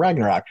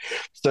Ragnarok.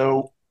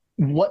 So,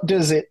 what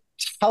does it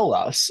tell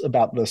us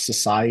about the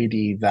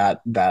society that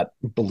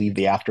believed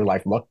the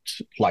afterlife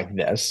looked like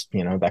this?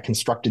 That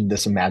constructed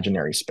this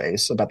imaginary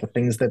space, about the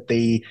things that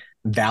they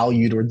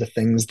valued or the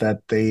things that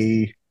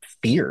they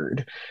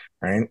feared,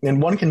 right?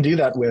 And one can do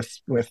that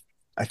with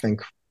I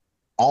think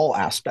all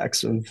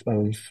aspects of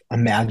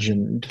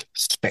imagined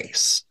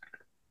space,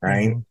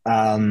 right?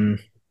 Mhm.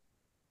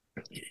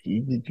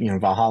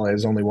 Valhalla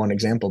is only one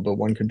example, but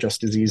one could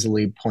just as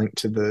easily point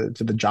to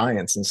the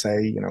giants and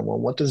say, well,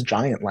 what does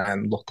giant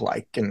land look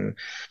like, and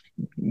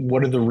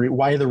what are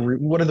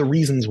the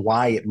reasons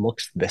why it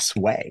looks this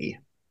way?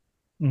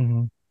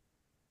 Mhm.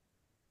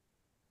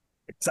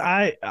 So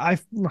I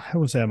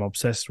would say I'm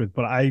obsessed with,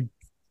 but I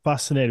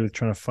fascinated with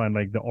trying to find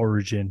like the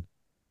origin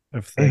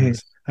of Mm-hmm.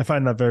 things. I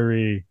find that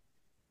very,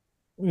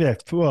 yeah,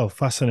 well,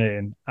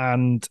 fascinating.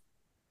 And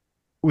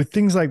with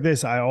things like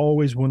this, I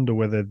always wonder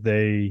whether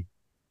they,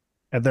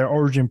 at their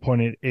origin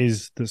point, it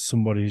is that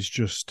somebody's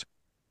just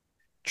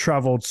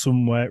traveled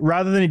somewhere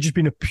rather than it just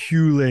being a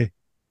purely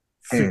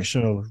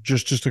fictional,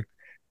 just a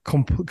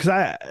because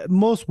I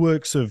most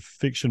works of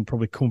fiction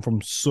probably come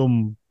from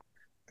some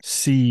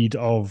seed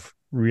of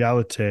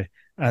reality,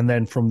 and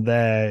then from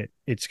there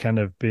it's kind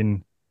of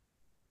been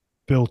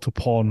built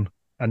upon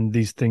and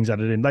these things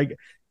added in. Like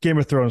Game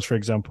of Thrones, for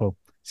example,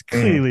 it's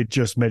Mm-hmm. clearly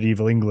just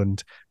medieval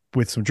England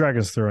with some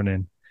dragons thrown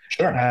in.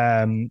 Sure.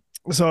 Um,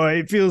 so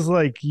it feels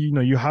like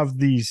you have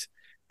these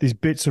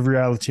bits of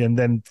reality, and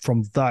then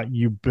from that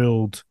you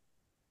build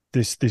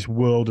this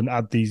world and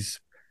add these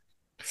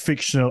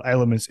fictional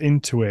elements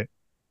into it.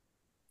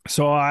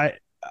 So I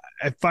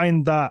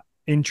find that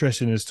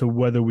interesting as to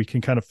whether we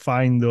can kind of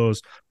find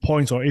those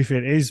points, or if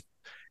it is,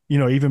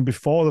 even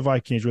before the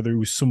Vikings, whether it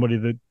was somebody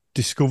that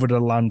discovered a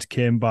land,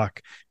 came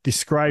back,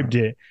 described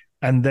it,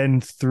 and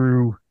then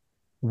through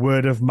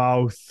word of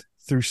mouth,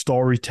 through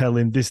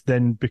storytelling, this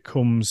then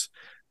becomes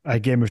a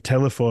game of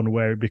telephone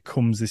where it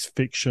becomes this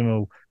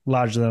fictional,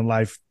 larger than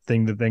life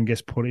thing that then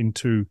gets put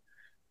into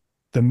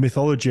the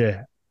mythology.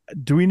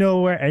 Do we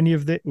know where any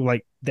of the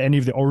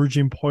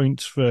origin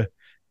points for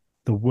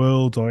the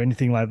world or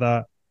anything like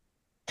that?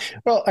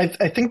 Well, I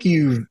think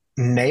you've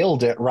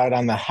nailed it right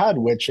on the head,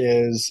 which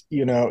is,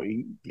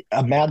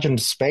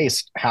 imagined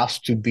space has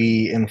to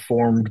be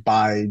informed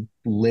by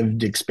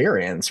lived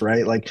experience,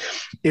 right? Like,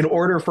 in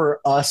order for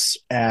us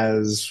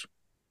as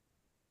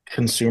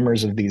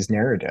consumers of these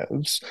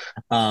narratives,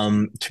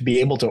 to be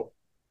able to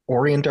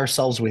orient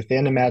ourselves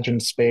within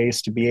imagined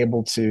space, to be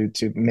able to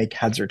make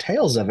heads or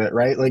tails of it,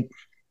 right? Like,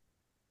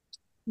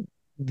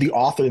 the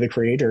author, the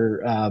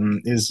creator,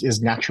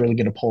 is naturally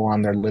going to pull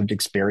on their lived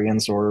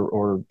experience,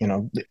 or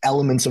the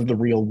elements of the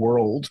real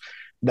world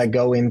that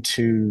go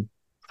into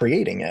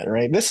creating it.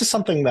 Right. This is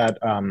something that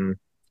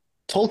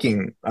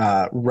Tolkien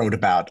wrote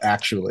about,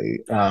 actually,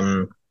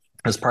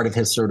 as part of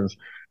his sort of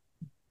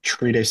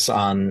treatise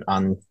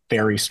on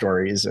fairy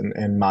stories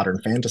and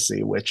modern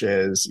fantasy, which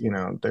is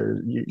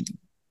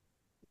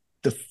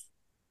the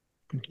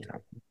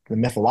the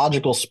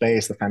mythological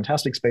space, the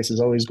fantastic space is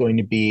always going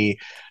to be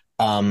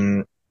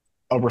um,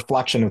 a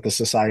reflection of the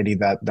society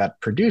that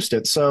produced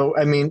it. So,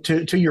 I mean,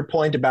 to your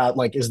point about,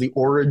 like, is the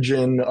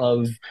origin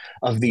of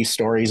these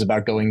stories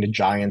about going to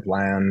giant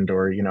land,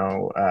 or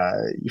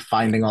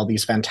finding all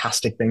these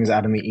fantastic things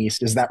out in the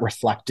East, is that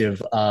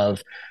reflective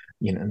of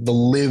the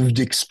lived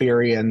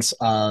experience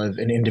of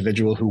an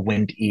individual who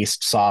went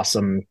east, saw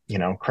some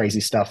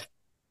crazy stuff,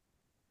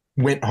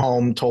 went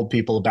home, told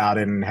people about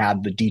it, and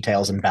had the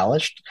details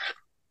embellished?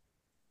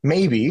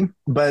 Maybe,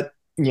 but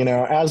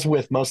as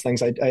with most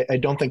things, I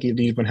don't think it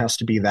even has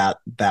to be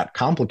that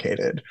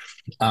complicated.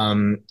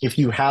 If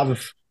you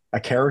have a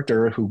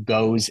character who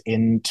goes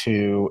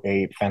into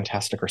a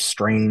fantastic or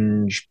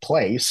strange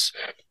place,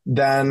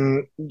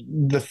 then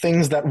the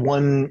things that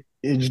one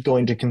is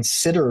going to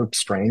consider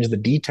strange, the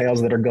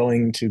details that are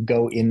going to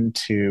go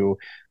into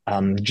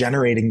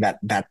generating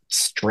that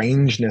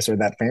strangeness or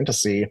that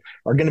fantasy,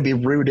 are going to be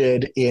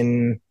rooted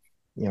in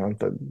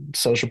the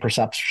social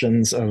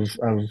perceptions of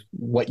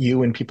what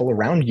you and people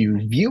around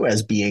you view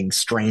as being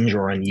strange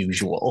or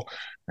unusual,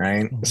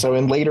 right? Mhm. So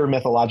in later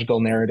mythological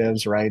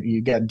narratives, right,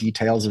 you get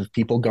details of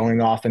people going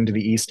off into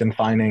the East and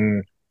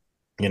finding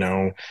you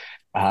know,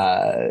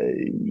 uh,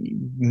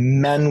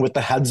 men with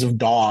the heads of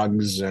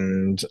dogs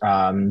and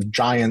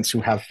giants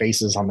who have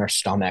faces on their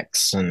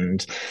stomachs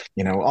and,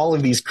 all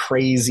of these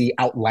crazy,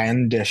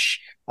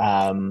 outlandish,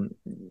 um,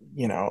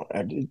 you know,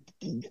 uh,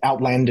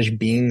 outlandish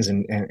beings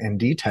and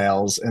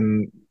details.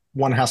 And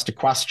one has to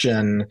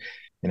question,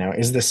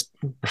 is this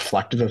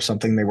reflective of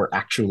something they were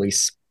actually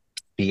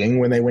seeing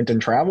when they went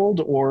and traveled?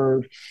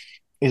 Or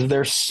is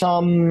there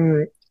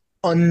some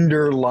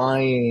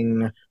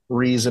underlying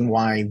reason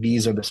why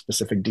these are the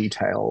specific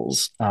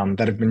details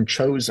that have been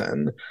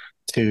chosen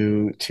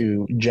to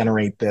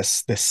generate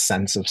this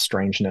sense of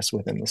strangeness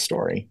within the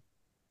story?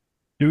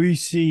 Do we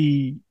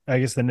see, I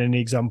guess, then any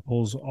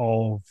examples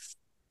of,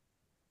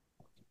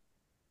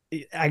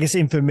 I guess,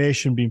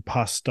 information being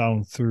passed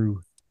down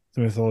through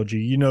the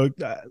mythology?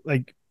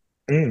 Like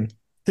Mm,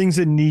 things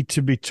that need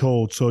to be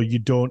told, so you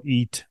don't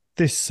eat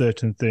this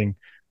certain thing.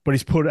 But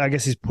I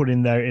guess, it's put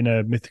in there in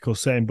a mythical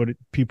setting. But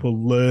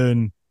people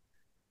learn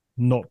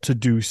not to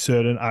do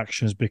certain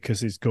actions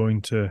because it's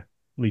going to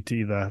lead to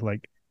either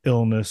like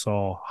illness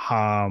or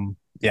harm.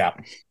 yeah.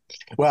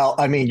 Well,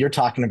 I mean, you're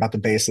talking about the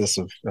basis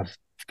of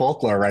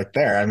folklore right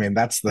there. I mean,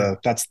 that's Yeah.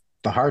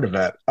 the heart of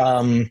it.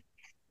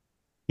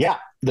 Yeah,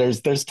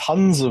 there's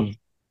tons of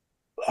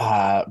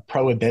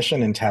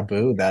prohibition and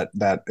taboo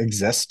that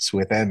exists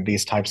within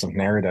these types of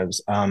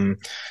narratives.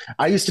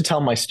 I used to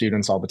tell my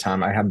students all the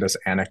time. I had this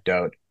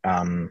anecdote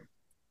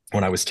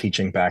when I was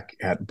teaching back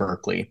at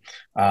Berkeley,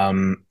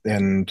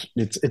 and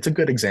it's a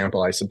good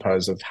example, I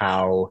suppose, of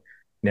how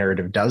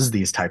narrative does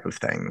these type of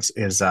things.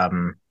 Is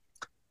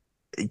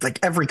like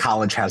every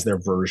college has their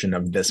version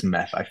of this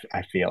myth,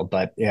 I feel,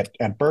 but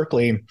at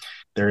Berkeley,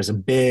 there's a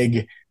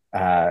big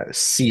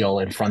seal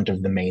in front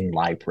of the main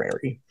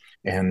library.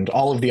 And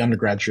all of the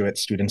undergraduate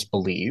students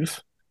believe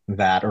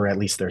that, or at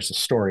least there's a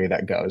story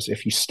that goes,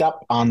 if you step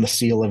on the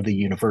seal of the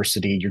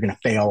university, you're going to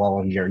fail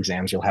all of your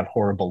exams. You'll have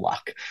horrible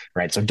luck,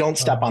 right? So don't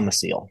step on the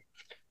seal,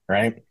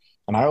 right?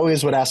 And I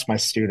always would ask my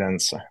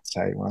students,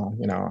 say, well,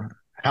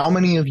 how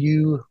many of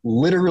you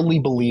literally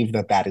believe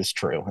that that is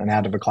true? And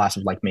out of a class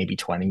of like maybe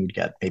 20, you'd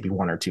get maybe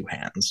one or two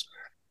hands.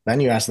 Then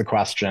you ask the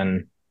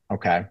question,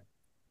 okay,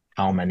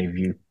 how many of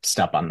you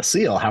step on the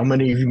seal? How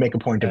many of you make a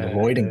point of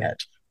avoiding Uh,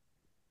 it?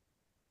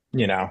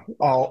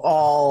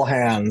 All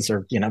hands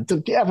are,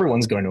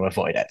 everyone's going to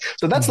avoid it.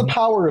 So that's the mhm.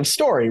 power of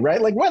story,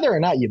 right? Like whether or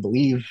not you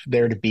believe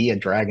there to be a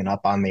dragon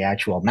up on the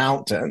actual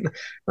mountain,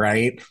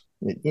 right?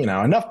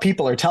 Enough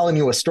people are telling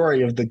you a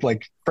story of the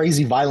like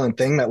crazy violent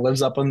thing that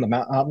lives up on the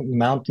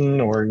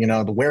mountain, or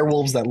the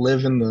werewolves that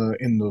live in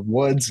the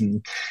woods,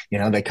 and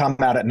they come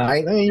out at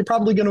night. You're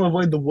probably going to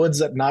avoid the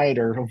woods at night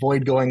or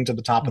avoid going to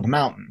the top of the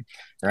mountain,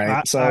 right?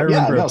 I So yeah,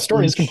 remember a no,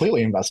 story is bunch.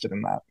 completely invested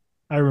in that.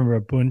 I remember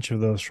a bunch of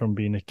those from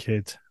being a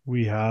kid.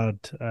 We have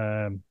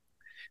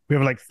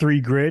like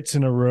three greats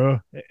in a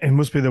row. It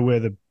must be the way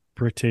the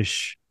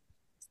British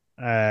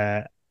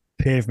uh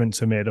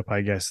pavements are made up,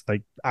 I guess.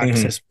 Like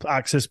Mm-hmm.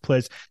 access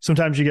plates.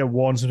 Sometimes you get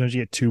one, sometimes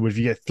you get two, but if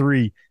you get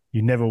three,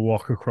 you never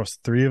walk across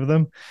three of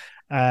them.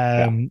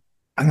 Yeah, And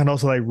then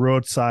also like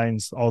road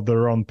signs, or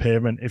they're on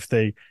pavement. If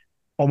they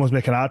almost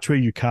make an archway,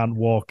 you can't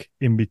walk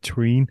in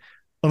between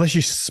unless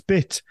you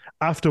spit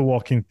after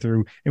walking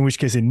through, in which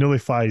case it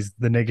nullifies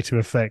the negative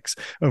effects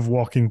of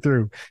walking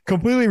through.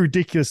 Completely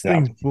ridiculous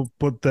yeah, things,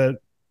 but that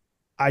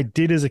I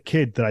did as a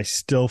kid that I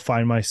still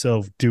find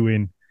myself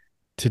doing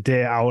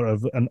today out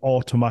of an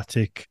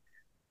automatic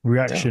yeah.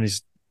 reaction.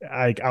 Is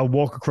I'll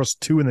walk across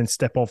two and then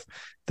step off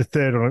the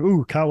third. I'm like,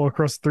 ooh, can't walk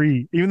across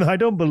three. Even though I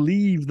don't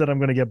believe that I'm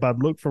going to get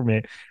bad luck from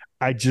it,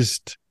 I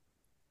just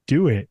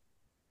do it.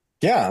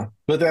 Yeah,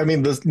 but I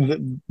mean,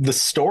 the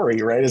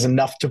story, right, is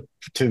enough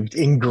to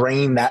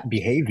ingrain that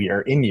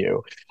behavior in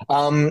you.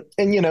 And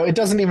it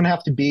doesn't even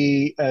have to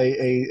be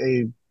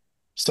a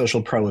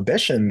social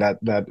prohibition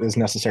that is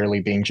necessarily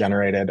being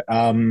generated.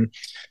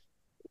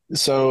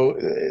 So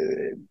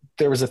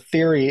there was a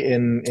theory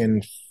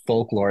in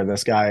folklore.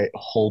 This guy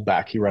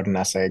Holbeck, he wrote an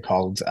essay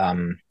called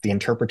 "The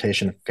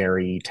Interpretation of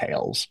Fairy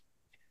Tales."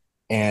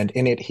 And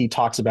in it, he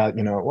talks about,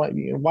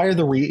 what are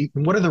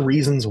the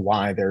reasons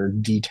why there are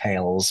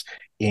details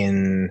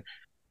in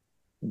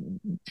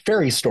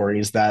fairy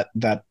stories that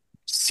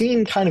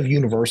seem kind of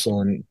universal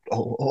and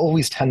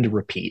always tend to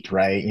repeat,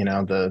 right?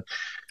 The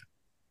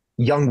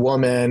young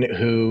woman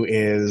who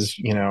is,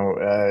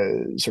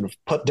 sort of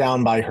put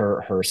down by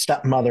her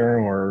stepmother,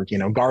 or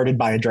guarded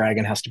by a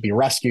dragon, has to be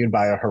rescued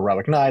by a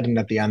heroic knight, and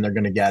at the end they're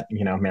going to get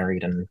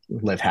married and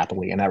live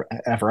happily and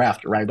ever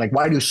after, right? Like,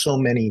 why do so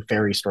many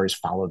fairy stories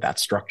follow that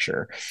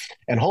structure?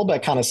 And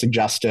Holbeck kind of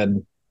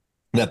suggested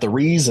that the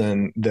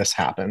reason this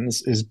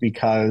happens is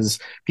because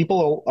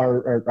people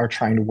are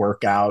trying to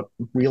work out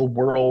real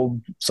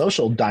world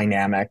social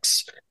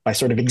dynamics by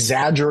sort of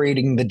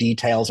exaggerating the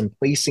details and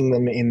placing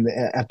them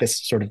at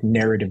this sort of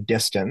narrative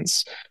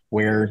distance,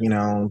 where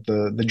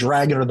the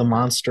dragon or the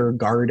monster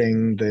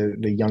guarding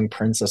the young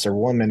princess or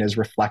woman is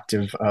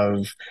reflective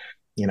of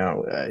you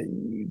know uh,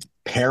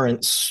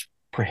 parents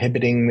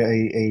prohibiting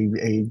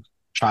a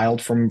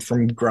child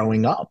from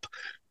growing up,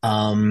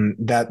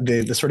 that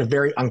the sort of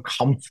very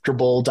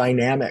uncomfortable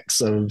dynamics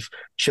of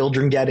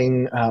children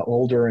getting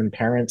older and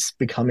parents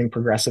becoming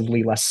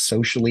progressively less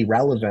socially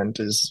relevant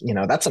is,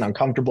 that's an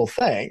uncomfortable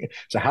thing.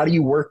 So how do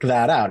you work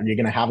that out? Are you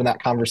going to have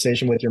that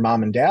conversation with your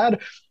mom and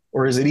dad?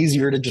 Or is it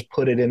easier to just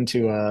put it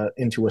into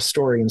a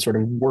story and sort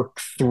of work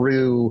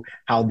through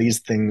how these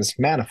things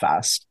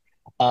manifest?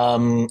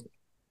 Um,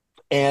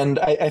 and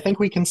I think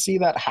we can see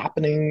that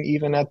happening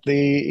even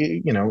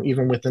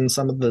even within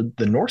some of the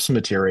Norse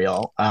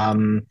material.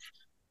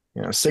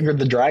 Sigurd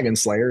the Dragon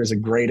Slayer is a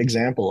great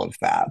example of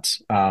that.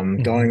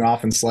 Mm-hmm. Going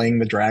off and slaying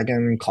the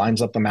dragon,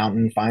 climbs up the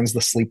mountain, finds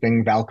the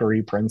sleeping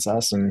Valkyrie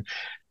princess, and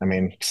I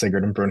mean,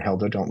 Sigurd and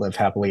Brunhilde don't live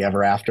happily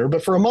ever after,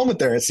 but for a moment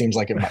there, it seems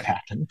like it might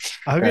happen.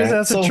 I guess Right?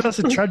 that's a, So, that's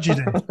a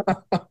tragedy.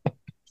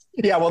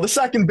 yeah, well, the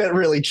second bit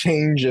really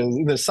changes.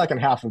 The second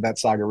half of that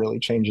saga really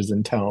changes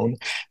in tone.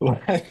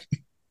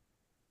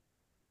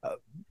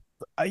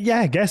 Yeah,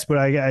 I guess, but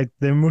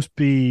there must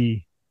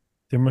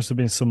have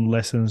been some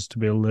lessons to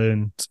be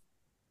learned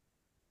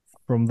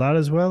from that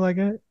as well.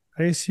 I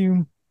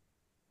assume.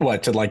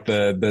 What, to like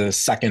the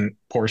second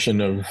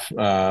portion of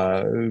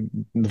the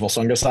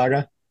Volsunga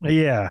saga?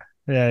 Yeah,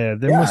 yeah.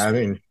 Yeah, I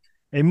mean,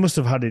 It must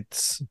have had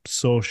its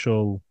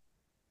social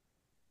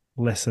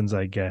lessons,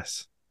 I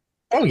guess.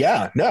 oh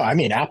yeah, no, I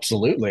mean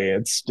absolutely.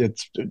 It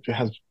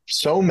has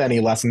so many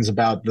lessons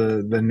about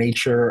the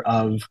nature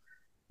of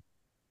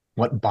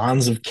what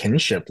bonds of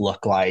kinship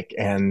look like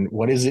and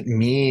what does it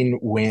mean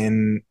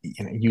when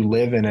you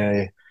live in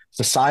a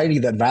society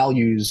that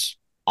values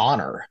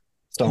honor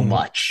so Mm-hmm.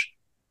 much.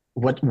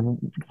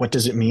 What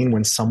does it mean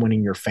when someone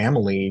in your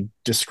family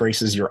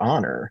disgraces your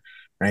honor?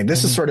 Right.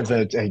 This is Mm-hmm. sort of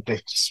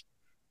a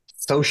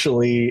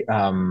socially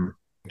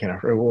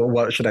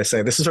what should I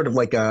say? This is sort of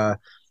like a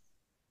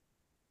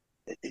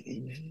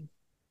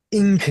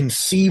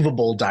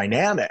inconceivable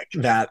dynamic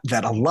that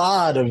a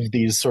lot of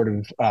these sort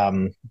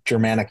of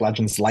Germanic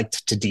legends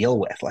liked to deal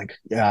with. Like,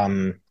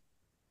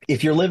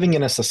 if you're living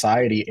in a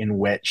society in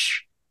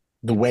which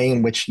the way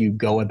in which you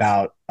go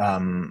about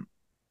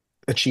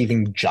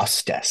achieving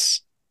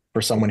justice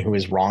for someone who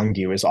has wronged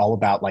you is all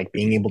about like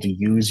being able to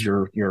use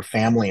your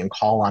family and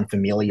call on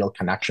familial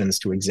connections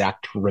to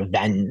exact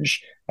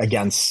revenge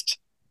against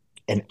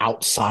an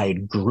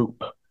outside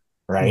group,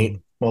 right? Mm-hmm.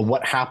 Well,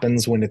 what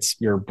happens when it's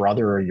your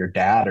brother or your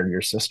dad or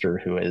your sister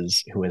who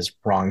has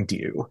wronged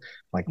you?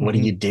 Like, what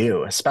Mm-hmm.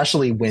 do?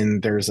 Especially when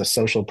there's a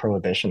social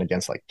prohibition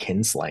against like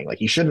kinslaying. Like,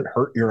 you shouldn't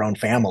hurt your own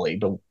family,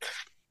 but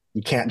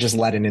you can't just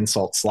let an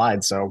insult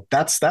slide. So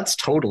that's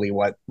totally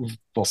what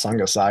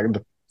Volsunga Saga,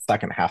 the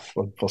second half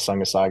of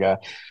Volsunga Saga,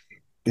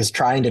 is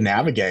trying to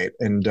navigate,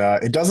 and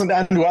it doesn't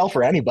end well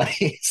for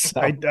anybody. So,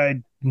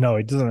 I no,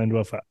 it doesn't end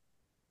well for.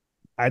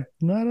 I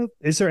not.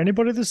 Is there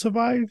anybody that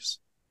survives?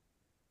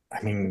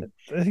 I mean,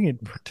 I think it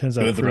turns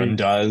out Gudrun pretty.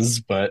 does,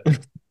 but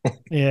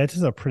Yeah, it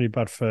turns out pretty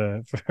bad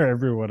for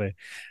everybody.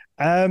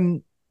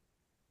 Um,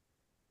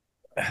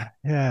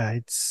 yeah,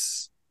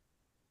 it's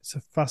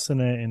a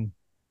fascinating.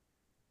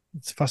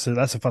 It's fascinating.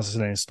 That's a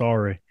fascinating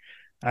story.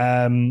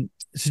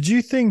 So do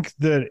you think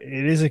that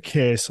it is a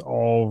case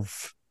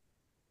of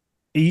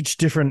each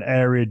different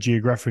area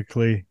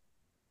geographically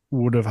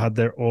would have had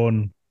their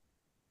own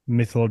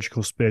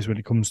mythological space when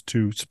it comes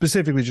to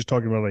specifically just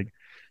talking about like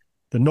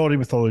the Nordic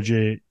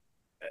mythology?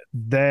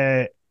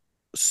 Their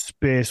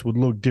space would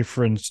look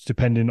different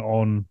depending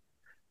on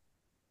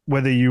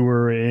whether you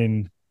were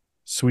in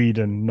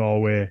Sweden,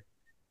 Norway,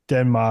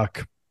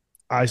 Denmark,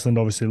 Iceland,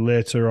 obviously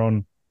later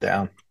on,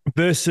 yeah,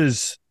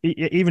 versus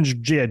even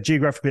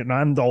geographically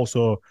and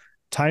also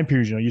time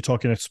period. You're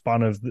talking a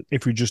span of,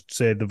 if we just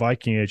say the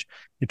Viking Age,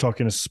 you're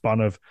talking a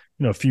span of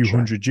a few sure.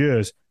 hundred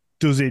years.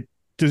 Does it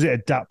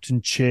adapt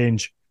and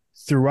change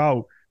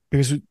throughout?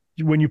 Because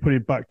when you put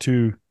it back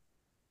to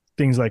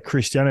things like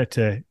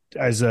Christianity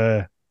as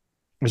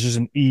just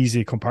an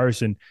easy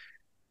comparison,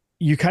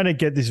 you kind of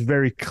get this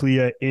very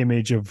clear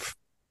image of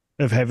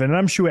heaven. And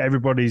I'm sure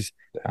everybody's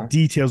Yeah.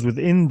 details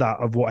within that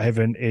of what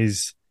heaven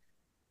is,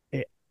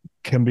 it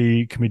can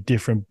be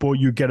different, but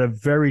you get a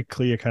very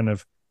clear kind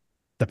of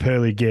the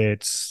pearly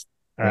gates.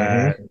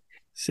 Uh, Hmm.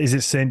 is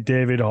it Saint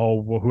David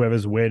or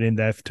whoever's waiting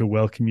there to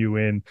welcome you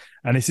in?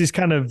 And it's this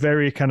kind of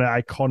very kind of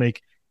iconic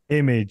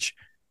image.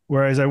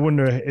 Whereas I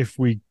wonder if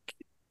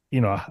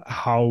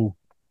how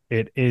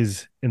it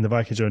is in the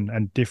Vikings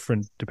and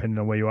different depending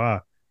on where you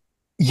are.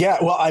 Yeah,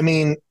 well, I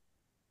mean,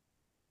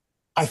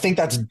 I think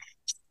that's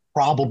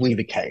probably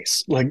the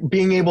case. Like,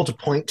 being able to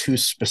point to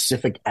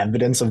specific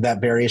evidence of that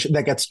variation,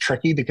 that gets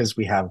tricky because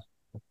we have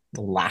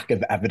the lack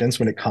of evidence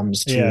when it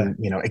comes Yeah.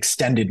 to,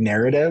 extended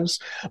narratives.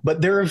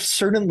 But there have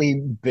certainly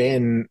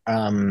been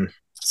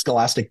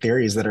scholastic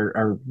theories that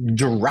are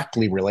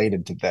directly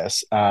related to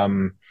this. I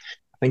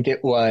think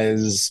it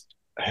was,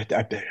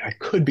 I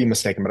could be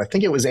mistaken, but I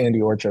think it was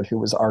Andy Orchard who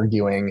was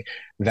arguing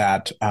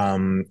that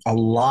a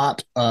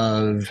lot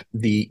of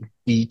the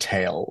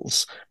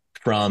details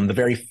from the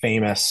very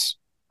famous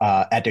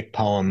Epic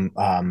poem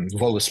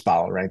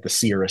Völuspá, right, the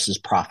seeress's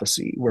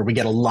prophecy, where we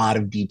get a lot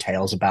of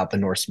details about the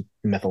Norse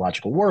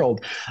mythological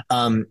world.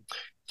 Um,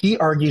 he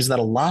argues that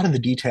a lot of the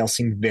details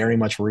seem very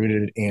much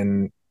rooted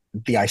in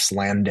the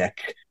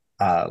Icelandic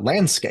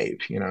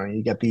landscape. You know,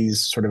 you get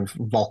these sort of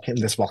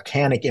this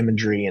volcanic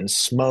imagery and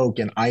smoke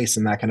and ice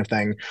and that kind of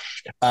thing.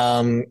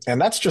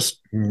 And that's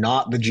just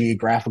not the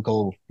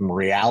geographical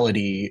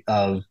reality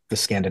of the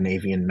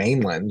Scandinavian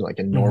mainland, like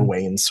in Hmm.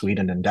 Norway and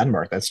Sweden and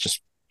Denmark. That's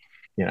just,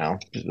 you know,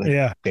 like,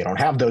 Yeah. they don't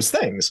have those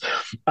things.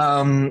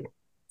 Um,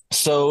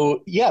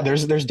 so yeah,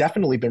 there's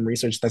definitely been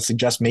research that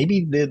suggests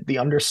maybe the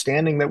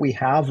understanding that we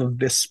have of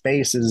this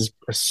space is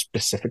a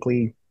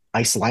specifically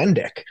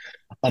Icelandic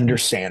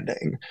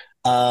understanding.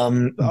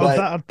 Oh,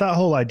 But that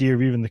whole idea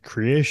of even the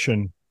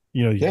creation,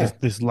 yeah,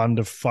 this land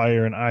of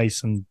fire and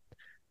ice, and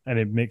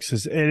it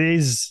mixes. It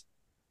is,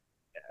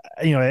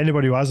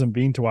 anybody who hasn't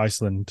been to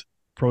Iceland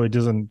probably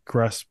doesn't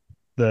grasp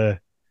the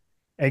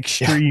yeah,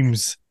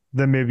 extremes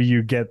that maybe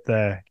you get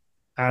there.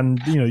 And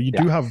you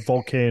yeah. do have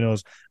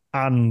volcanoes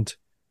and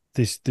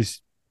this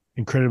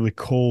incredibly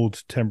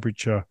cold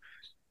temperature.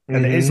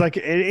 And Hmm.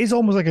 it is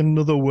almost like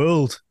another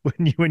world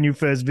when you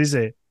first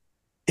visit.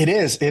 It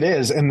is,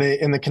 and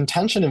the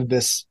contention of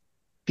this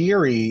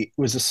theory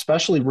was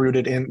especially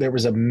rooted in there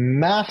was a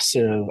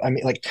massive, I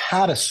mean, like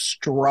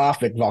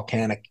catastrophic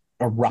volcanic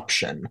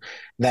eruption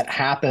that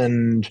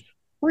happened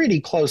pretty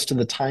close to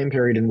the time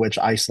period in which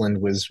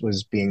Iceland was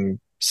being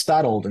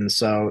settled, and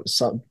so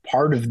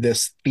part of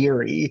this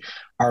theory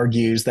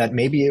argues that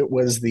maybe it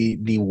was the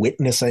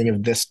witnessing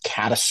of this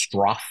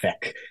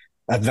catastrophic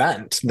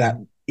event that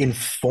Mhm.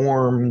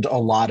 informed a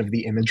lot of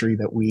the imagery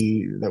that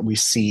we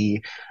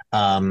see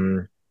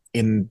um,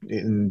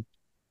 in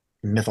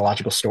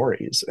mythological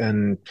stories.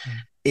 And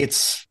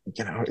it's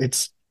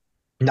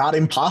not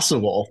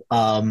impossible.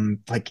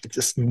 Like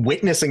just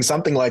witnessing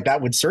something like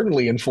that would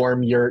certainly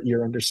inform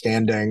your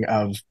understanding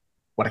of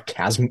what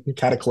a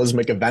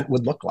cataclysmic event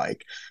would look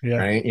like, Yeah.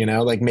 right? You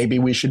know, like maybe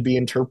we should be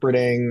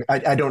interpreting.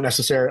 I don't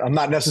necessarily. I'm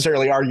not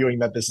necessarily arguing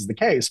that this is the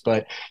case,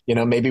 but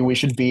maybe we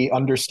should be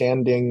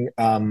understanding.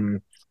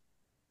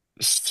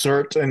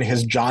 Surt and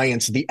his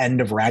giants, the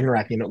end of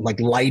Ragnarok, like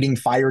lighting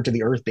fire to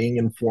the earth, being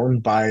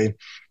informed by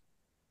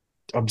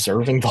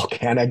observing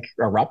volcanic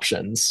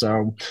eruptions.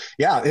 So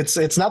yeah,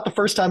 it's not the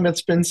first time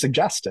it's been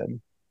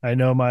suggested. I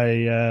know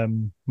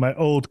my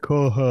old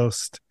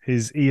co-host,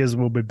 his ears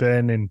will be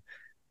burning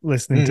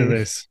listening to Mm.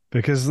 this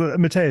because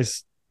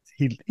Mateus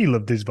he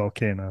loved his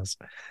volcanoes.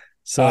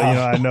 So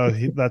Uh, I know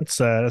that's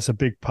a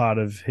big part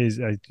of his.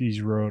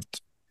 He's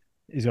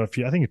got a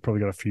few. I think he's probably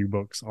got a few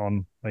books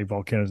on like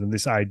volcanoes and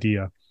this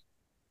idea.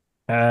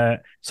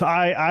 So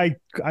I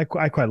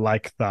quite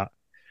like that.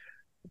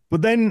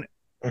 But then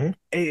mhm,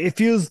 it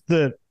feels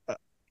that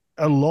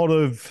a lot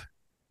of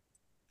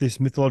this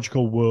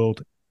mythological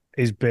world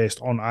is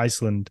based on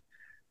Iceland.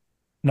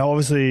 Now,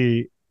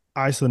 obviously,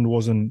 Iceland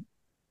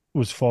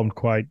was formed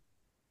quite,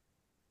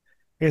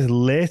 I guess,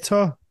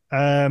 later.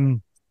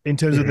 In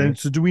terms of mhm. then,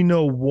 so do we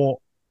know what,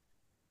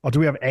 or do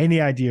we have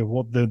any idea of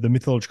what the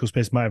mythological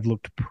space might have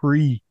looked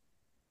pre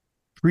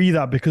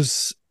that?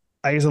 Because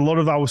I guess a lot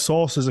of our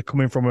sources are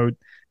coming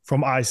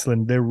from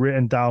Iceland. They're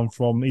written down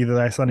from either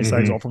the Icelandic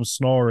sites or Mhm. from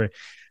Snorri.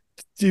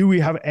 Do we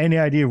have any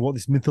idea of what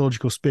this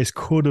mythological space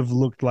could have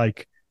looked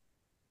like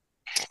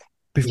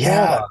before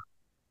Yeah,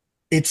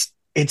 that?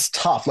 it's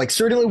tough. Like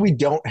certainly we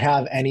don't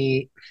have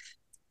any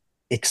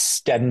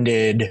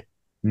extended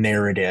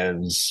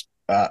narratives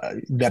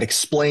that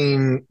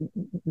explain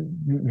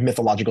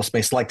mythological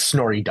space like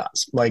Snorri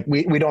does. Like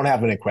we don't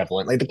have an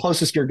equivalent. Like the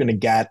closest you're going to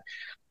get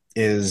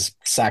is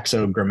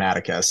Saxo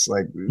Grammaticus,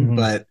 like, Mm-hmm.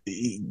 but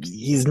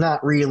he's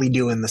not really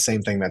doing the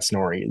same thing that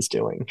Snorri is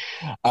doing.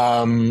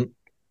 Um,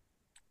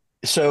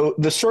 so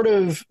the sort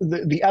of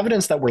the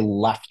evidence that we're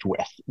left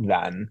with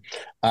then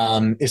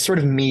is sort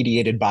of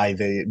mediated by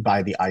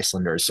the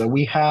Icelanders. So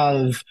we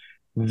have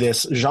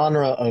this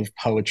genre of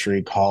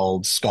poetry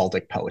called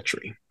skaldic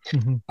poetry.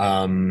 Mm-hmm.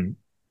 Um,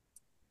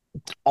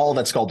 all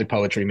that skaldic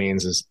poetry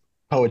means is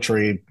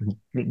poetry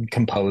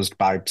composed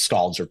by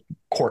skalds or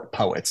court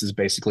poets is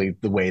basically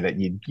the way that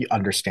you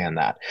understand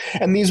that.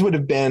 And these would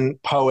have been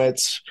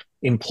poets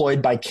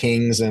employed by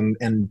kings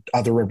and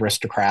other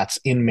aristocrats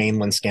in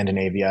mainland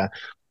Scandinavia.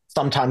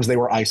 Sometimes they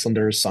were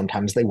Icelanders,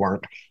 sometimes they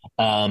weren't.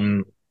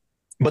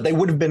 But they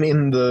would have been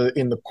in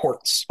the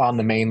courts on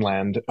the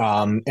mainland,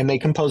 and they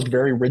composed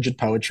very rigid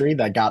poetry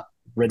that got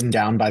written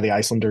down by the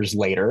Icelanders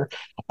later.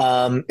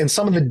 And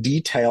some of the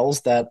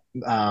details that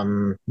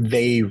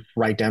they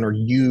write down or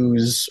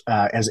use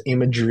as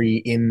imagery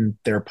in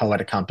their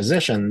poetic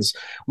compositions,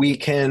 we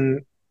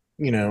can,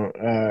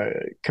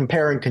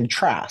 compare and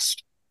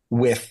contrast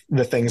with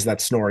the things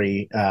that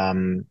Snorri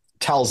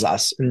tells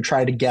us, and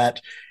try to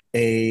get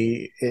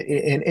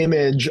an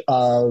image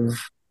of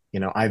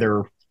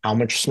either how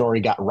much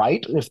Snorri got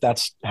right, if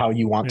that's how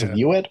you want to Yeah.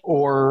 view it,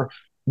 or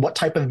what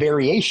type of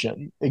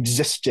variation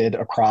existed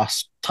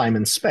across time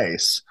and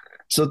space.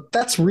 So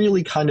that's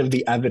really kind of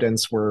the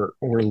evidence we're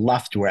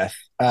left with.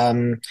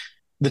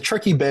 The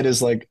tricky bit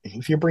is like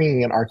if you're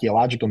bringing in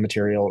archaeological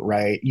material,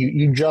 right?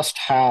 You just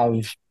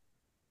have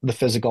the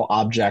physical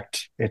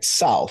object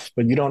itself,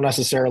 but you don't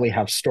necessarily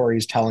have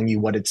stories telling you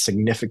what its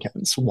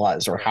significance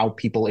was or how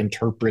people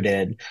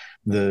interpreted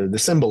the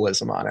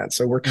symbolism on it.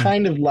 So we're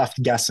kind of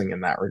left guessing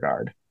in that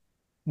regard.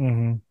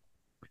 Mm-hmm.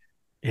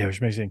 Yeah, which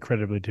makes it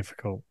incredibly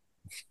difficult.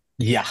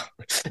 Yeah,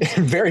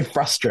 very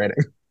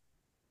frustrating.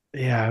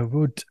 Yeah, I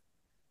would.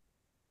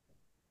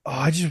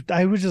 Oh,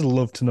 I would just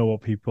love to know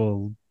what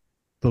people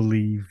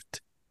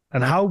believed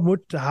and how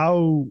much,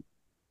 how,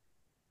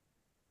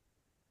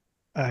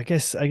 I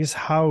guess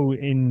how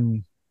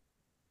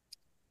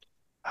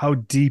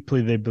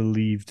deeply they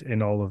believed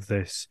in all of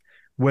this.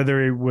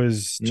 Whether it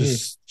was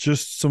Mm.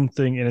 just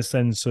something in a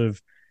sense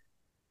of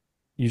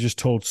you just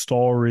told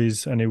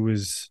stories and it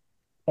was,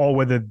 or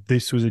whether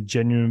this was a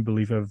genuine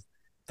belief of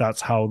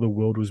that's how the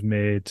world was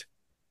made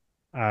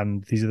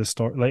and these are the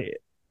stories, like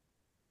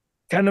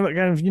kind of,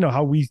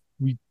 how we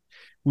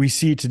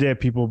see it today.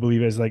 People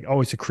believe it's like,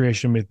 oh, it's a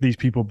creation myth. These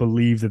people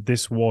believe that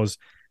this was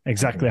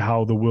exactly Mhm.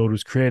 how the world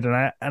was created,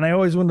 and I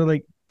always wonder,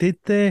 like, did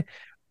they,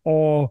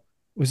 or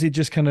was it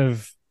just kind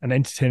of an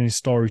entertaining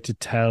story to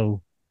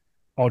tell,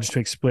 or just to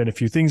explain a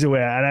few things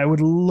away? And I would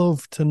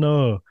love to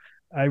know.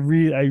 I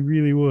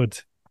really would.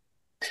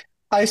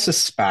 I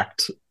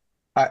suspect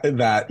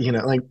that,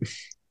 like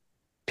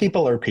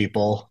people are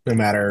people, no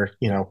matter,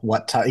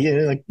 what time,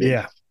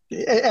 Yeah,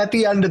 at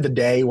the end of the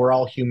day, we're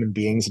all human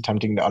beings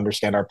attempting to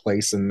understand our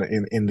place in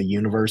the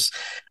universe.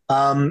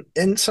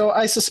 And so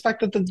I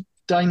suspect that the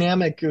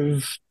dynamic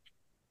of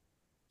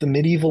the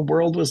medieval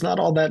world was not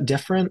all that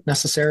different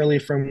necessarily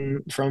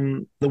from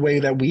the way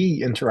that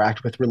we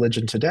interact with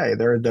religion today.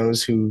 There are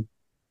those who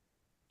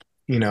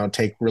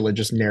take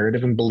religious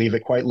narrative and believe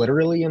it quite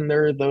literally, and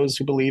there are those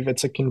who believe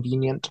it's a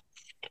convenient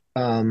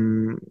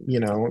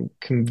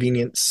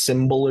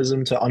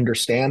symbolism to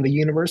understand the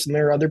universe, and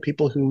there are other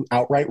people who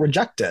outright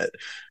reject it.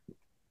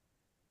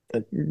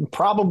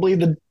 Probably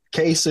the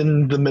case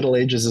in the Middle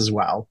Ages as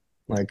well.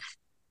 Like,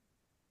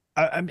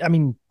 I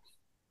mean,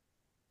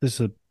 this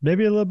is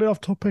maybe a little bit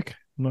off topic.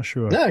 I'm not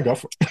sure. yeah, go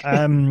for it.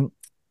 Um,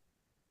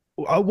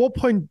 at what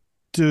point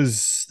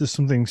does there's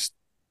something,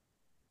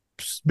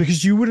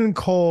 because you wouldn't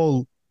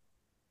call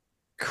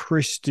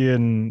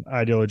Christian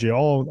ideology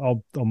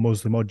or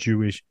Muslim or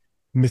Jewish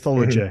Mhm.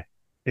 mythology.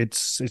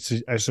 It's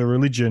a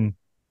religion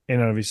in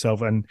and of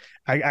itself, and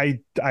I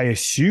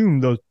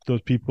assume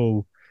those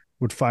people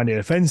would find it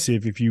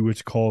offensive if you were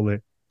to call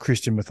it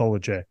Christian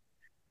mythology,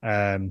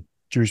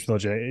 Jewish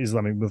mythology,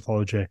 Islamic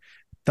mythology.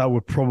 That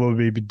would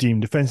probably be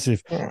deemed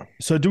offensive. Oh.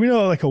 So, do we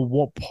know, like, at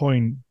what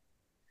point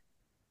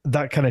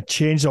that kind of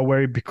changed, or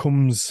where it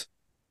becomes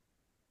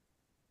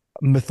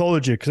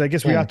mythology? Because I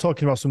guess we are Mm.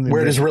 talking about something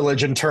Where that, does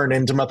religion turn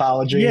into yeah,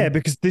 mythology?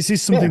 because this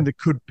is Yeah, something that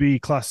could be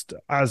classed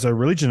as a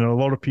religion, and a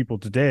lot of people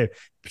today,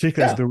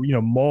 particularly as yeah.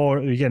 the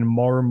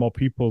more and more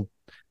people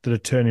that are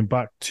turning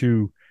back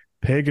to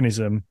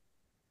paganism,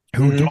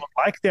 who don't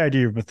Hmm. like the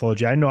idea of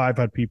mythology. I know I've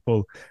had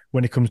people,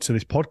 when it comes to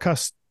this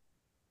podcast,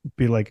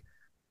 be like,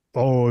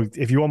 "Oh,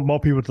 if you want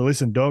more people to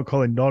listen, don't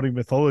call it Nordic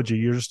mythology.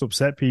 You just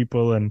upset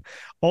people," and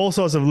all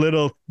sorts of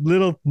little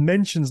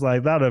mentions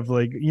like that of,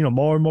 like,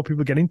 more and more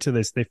people get into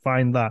this. They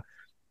find that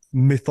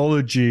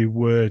mythology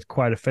word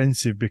quite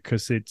offensive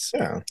because it's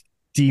Yeah.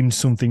 deemed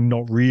something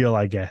not real,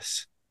 I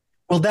guess.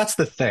 Well, that's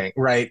the thing,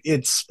 right?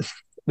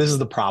 This is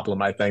the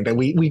problem, I think, that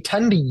we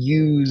tend to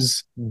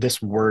use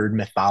this word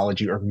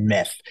mythology or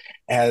myth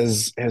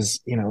as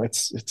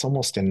it's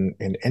almost an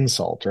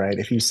insult, right?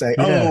 If you say,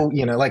 Yeah, oh,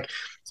 like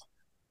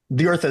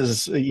the earth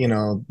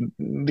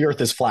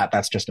is flat,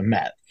 that's just a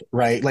myth,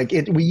 right? Like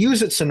we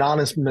use it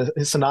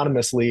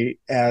synonymously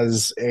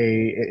as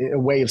a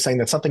way of saying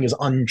that something is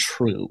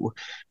untrue,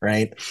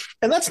 right?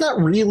 And that's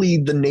not really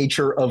the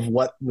nature of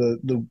what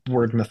the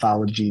word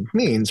mythology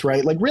means,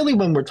 right? Like really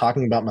when we're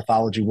talking about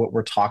mythology, what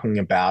we're talking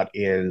about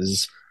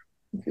is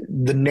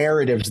the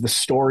narratives, the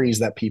stories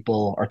that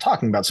people are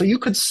talking about. So you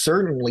could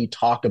certainly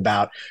talk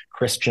about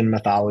Christian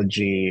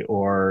mythology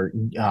or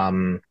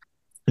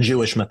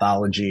Jewish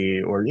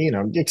mythology, or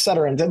et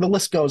cetera, and the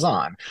list goes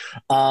on.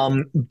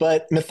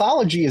 But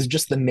mythology is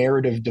just the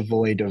narrative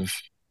devoid of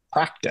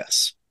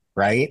practice,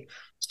 right?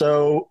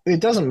 So it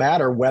doesn't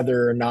matter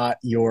whether or not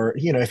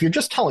if you're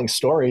just telling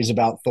stories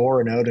about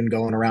Thor and Odin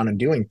going around and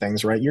doing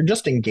things, right? You're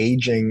just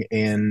engaging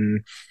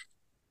in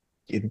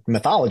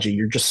mythology.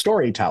 You're just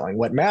storytelling.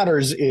 What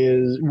matters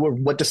is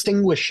what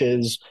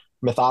distinguishes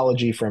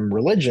mythology from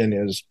religion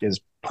is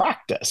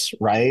practice,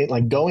 right?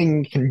 Like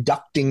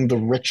conducting the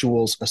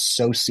rituals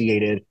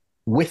associated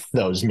with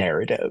those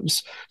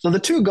narratives. So the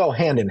two go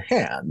hand in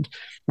hand.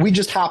 We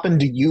just happen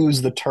to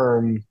use the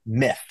term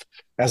myth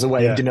as a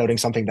way of yeah, denoting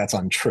something that's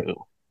untrue.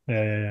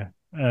 yeah.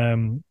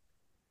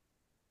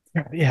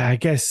 Yeah, I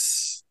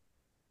guess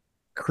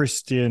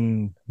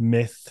Christian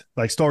myth,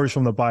 like stories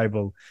from the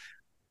Bible,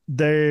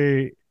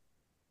 they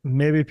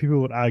maybe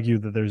people would argue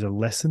that there's a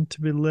lesson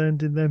to be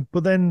learned in them,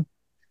 but then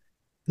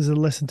there's a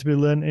lesson to be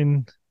learned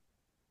in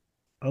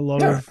a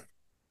lot Yeah, of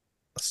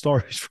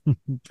stories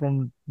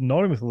from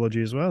Nordic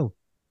mythology as well.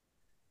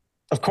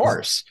 of There's,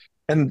 course.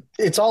 And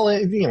it's all,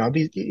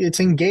 it's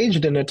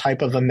engaged in a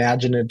type of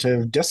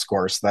imaginative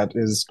discourse that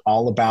is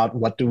all about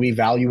what do we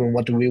value and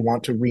what do we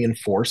want to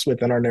reinforce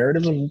within our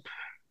narratives, and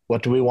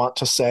what do we want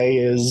to say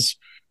is,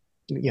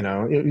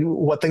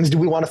 what things do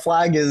we want to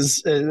flag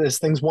as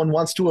things one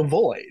wants to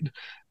avoid.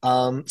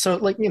 So,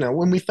 like,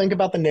 when we think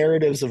about the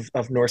narratives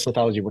of Norse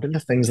mythology, what are the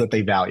things that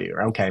they value?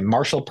 Okay,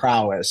 martial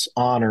prowess,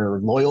 honor,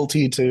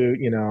 loyalty to,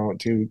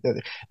 to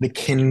the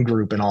kin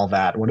group and all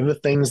that. What are the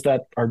things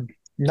that are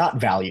not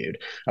valued?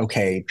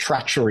 Okay,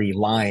 treachery,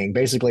 lying,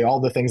 basically all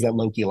the things that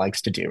Loki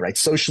likes to do, right?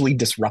 Socially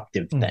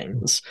disruptive Mhm.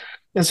 things.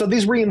 And so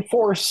these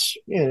reinforce,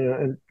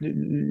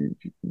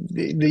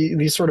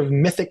 these sort of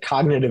mythic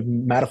cognitive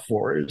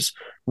metaphors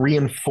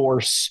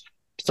reinforce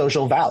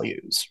social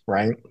values,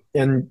 right?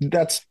 And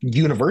that's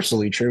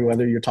universally true,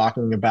 whether you're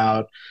talking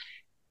about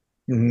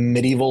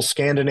medieval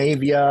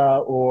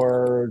Scandinavia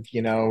or,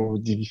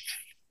 the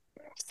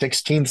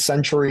 16th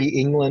century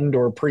England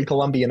or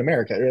pre-Columbian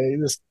America.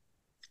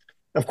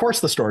 Of course,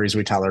 the stories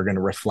we tell are going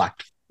to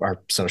reflect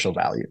our social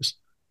values.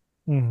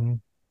 Mhm.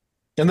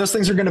 And those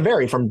things are going to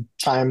vary from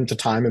time to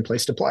time and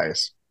place to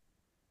place.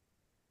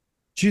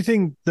 Do you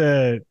think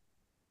that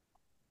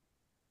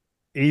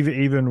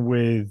even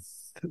with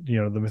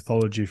the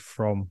mythology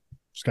from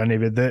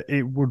Scandinavia, that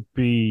it would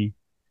be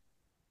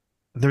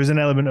there is an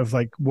element of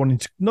like wanting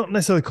to not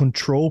necessarily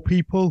control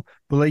people,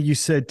 but like you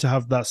said, to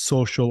have that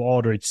social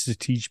order. It's to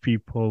teach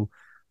people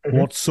Mm-hmm.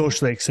 what's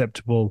socially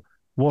acceptable,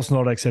 what's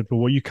not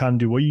acceptable, what you can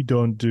do, what you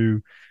don't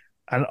do,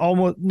 and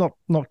almost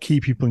not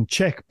keep people in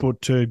check,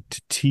 but to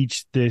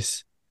teach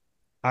this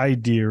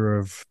idea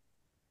of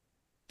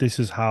this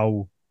is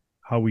how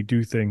we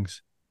do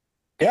things.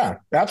 Yeah,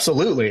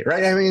 absolutely.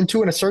 Right. I mean,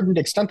 to a certain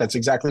extent, that's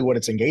exactly what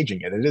it's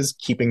engaging in. It is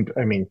keeping,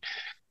 I mean,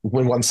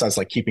 when one says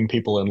like keeping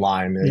people in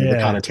line, the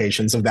Yeah.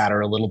 connotations of that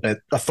are a little bit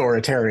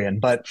authoritarian.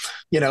 But,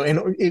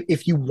 and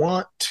if you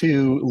want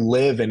to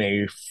live in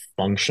a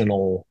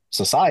functional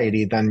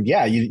society, then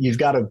yeah, you've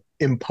got to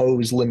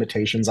impose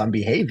limitations on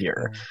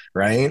behavior, Mm.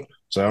 right?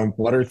 So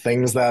what are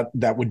things that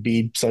would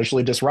be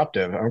socially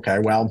disruptive? Okay,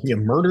 well,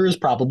 murder is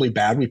probably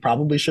bad. We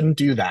probably shouldn't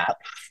do that.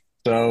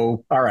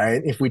 So, all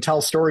right, if we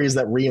tell stories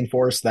that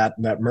reinforce that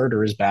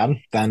murder is bad,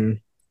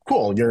 then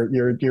cool, you're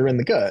in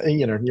the good,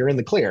 you're in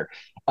the clear.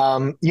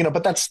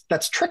 But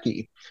that's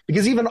tricky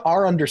because even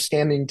our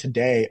understanding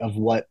today of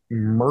what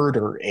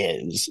murder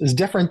is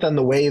different than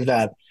the way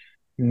that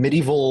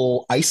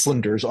medieval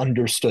Icelanders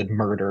understood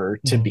murder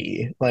to Mhm.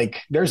 be.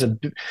 Like,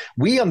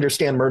 we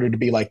understand murder to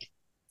be like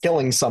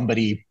killing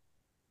somebody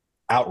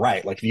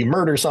outright. Like if you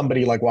murder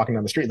somebody like walking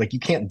down the street, like you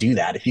can't do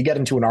that. If you get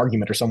into an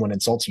argument or someone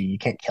insults you, you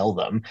can't kill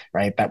them,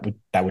 right? That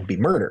would be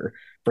murder.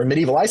 For a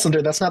medieval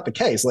Icelander, that's not the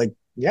case. Like,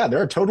 yeah,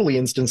 there are totally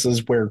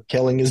instances where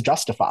killing is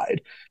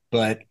justified,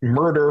 but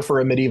murder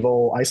for a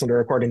medieval Icelander,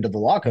 according to the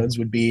law Mhm. codes,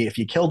 would be if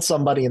you killed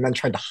somebody and then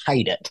tried to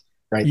hide it,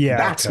 right? Yeah.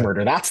 That's Okay.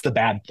 murder. That's the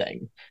bad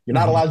thing. You're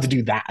not Hmm. allowed to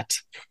do that.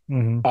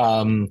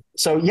 Hmm.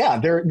 So yeah,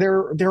 there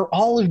are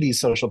all of these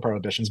social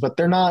prohibitions, but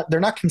they're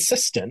not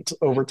consistent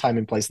over time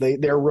and place.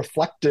 They're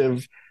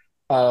reflective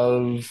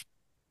of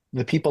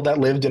the people that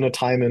lived in a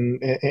time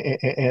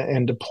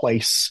and a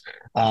place,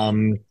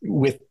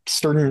 with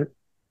certain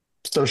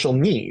social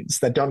needs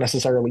that don't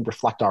necessarily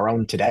reflect our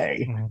own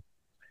today. Hmm.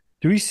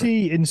 Do we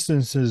see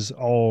instances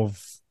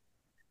of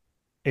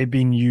it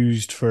being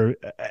used for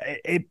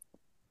it?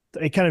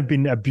 It kind of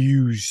been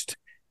abused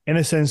in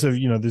a sense of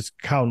there's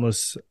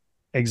countless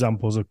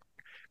examples of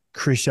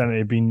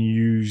Christianity being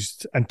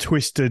used and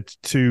twisted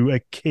to a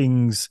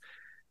king's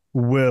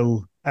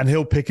will, and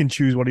he'll pick and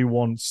choose what he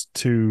wants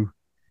to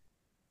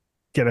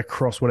get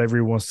across, whatever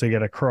he wants to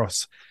get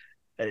across.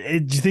 Do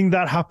you think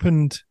that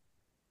happened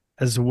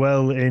as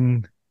well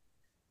in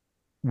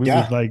with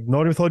Yeah, like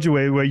Northern mythology,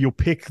 where you'll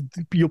pick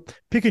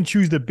and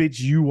choose the bits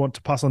you want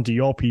to pass on to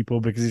your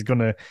people because it's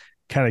gonna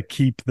kind of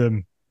keep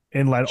them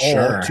in line,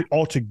 sure.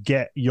 or to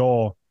get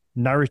your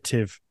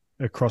narrative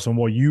across and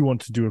what you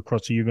want to do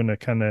across. So you're gonna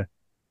kind of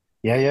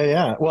Yeah, yeah,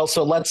 yeah. Well,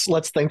 so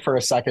let's think for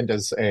a second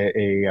as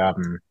a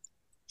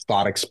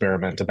thought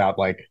experiment about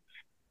like,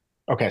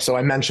 okay, so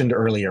I mentioned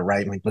earlier,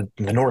 right? Like the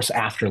Norse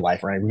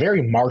afterlife, right?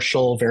 Very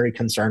martial, very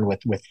concerned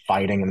with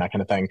fighting and that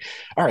kind of thing.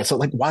 All right, so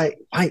like why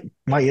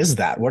is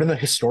that? What are the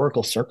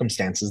historical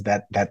circumstances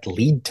that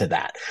lead to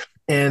that?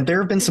 And there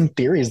have been some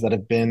theories that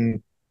have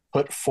been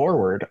put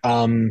forward.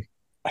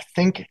 I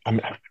think I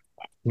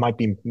might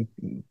be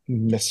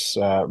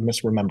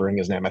misremembering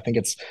his name. I think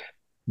it's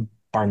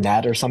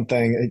Barnett or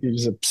something. He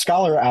was a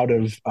scholar out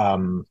of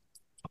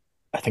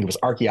I think it was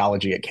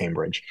archaeology at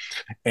Cambridge,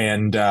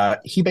 and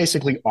he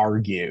basically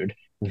argued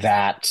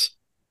that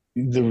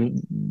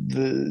the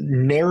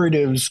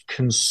narratives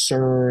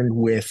concerned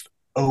with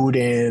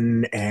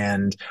Odin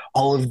and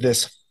all of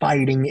this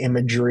fighting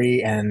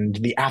imagery and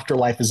the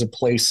afterlife as a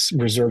place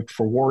reserved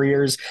for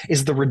warriors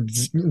is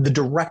the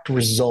direct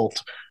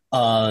result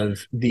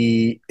of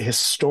the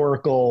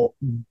historical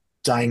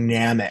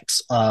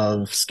dynamics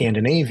of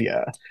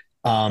Scandinavia.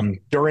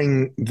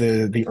 during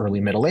the early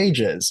Middle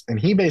Ages. And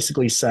he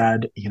basically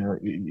said,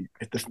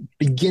 at the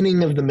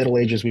beginning of the Middle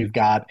Ages, we've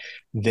got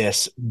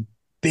this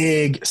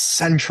big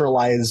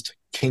centralized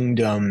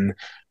kingdom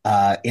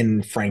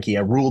in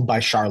Francia ruled by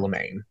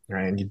Charlemagne,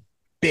 right?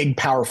 Big,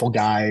 powerful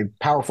guy,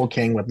 powerful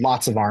king with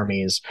lots of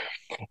armies.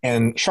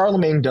 And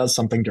Charlemagne does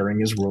something during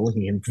his rule.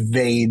 He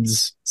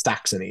invades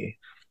Saxony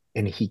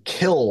and he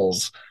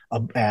kills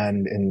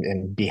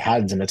and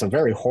beheads, and it's a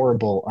very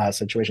horrible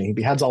situation. He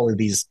beheads all of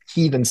these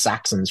heathen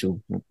Saxons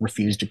who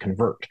refuse to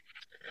convert.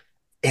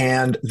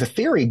 And the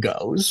theory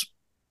goes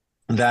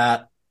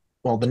that,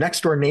 well, the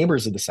next door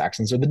neighbors of the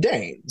Saxons are the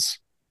Danes.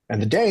 And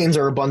the Danes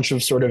are a bunch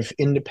of sort of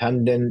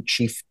independent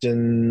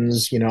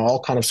chieftains, all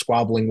kind of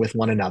squabbling with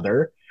one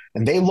another.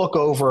 And they look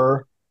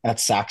over at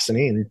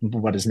Saxony and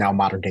what is now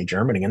modern day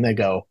Germany, and they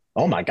go,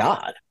 "Oh my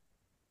God,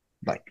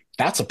 like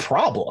that's a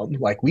problem.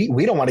 Like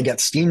we don't want to get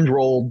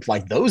steamrolled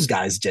like those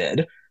guys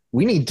did.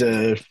 We need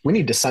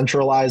to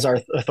centralize our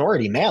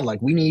authority, man.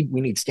 Like we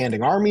need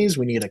standing armies.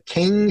 We need a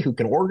king who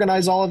can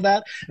organize all of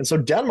that." And so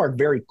Denmark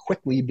very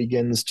quickly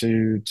begins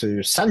to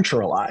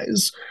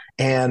centralize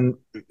and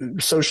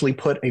socially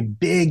put a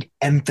big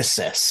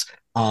emphasis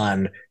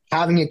on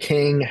having a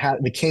king,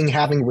 the king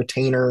having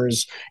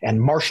retainers,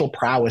 and martial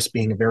prowess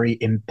being a very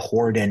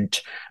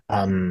important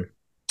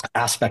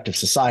aspect of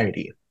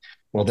society.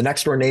 Well, the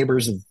next door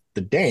neighbors of the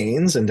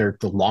Danes, and they're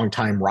the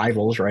longtime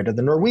rivals, right, of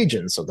the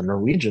Norwegians. So the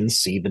Norwegians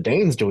see the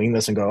Danes doing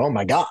this and go, "Oh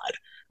my God,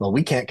 well,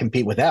 we can't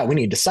compete with that. We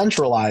need to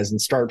centralize and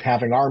start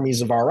having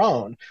armies of our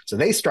own." So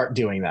they start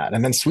doing that.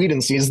 And then Sweden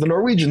sees the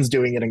Norwegians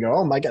doing it and go,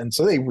 "Oh my God." And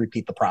so they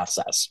repeat the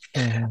process.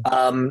 And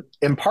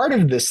part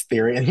of this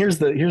theory, and here's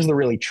the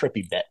really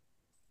trippy bit.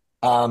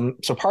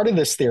 So part of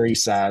this theory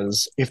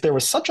says if there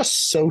was such a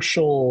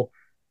social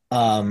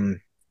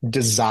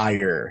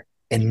desire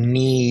and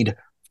need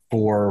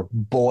for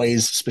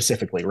boys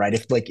specifically, right?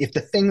 If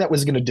the thing that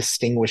was going to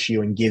distinguish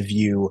you and give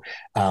you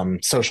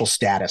social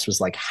status was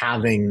like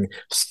having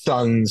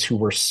sons who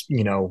were,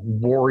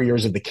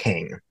 warriors of the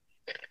king,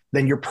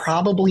 then you're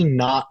probably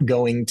not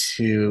going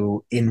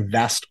to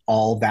invest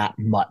all that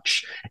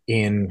much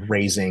in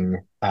raising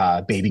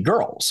baby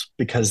girls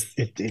because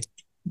it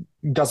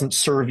doesn't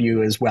serve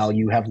you as well.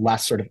 You have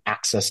less sort of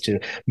access to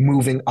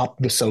moving up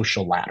the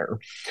social ladder.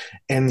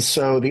 And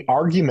so the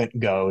argument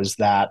goes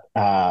that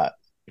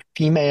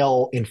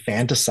female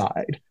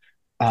infanticide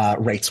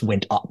rates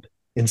went up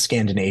in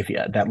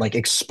Scandinavia, that like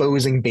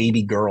exposing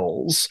baby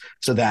girls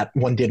so that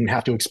one didn't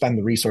have to expend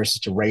the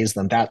resources to raise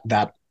them,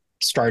 that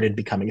started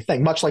becoming a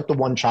thing, much like the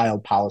one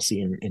child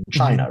policy in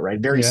China, right?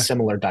 Very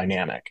similar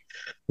dynamic.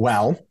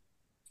 Well,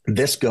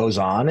 this goes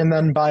on, and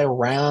then by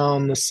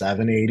around the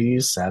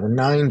 780s,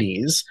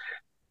 790s,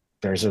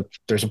 there's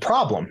a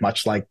problem,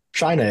 much like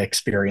China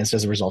experienced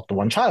as a result of the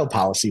one child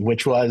policy,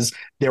 which was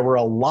there were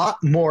a lot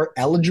more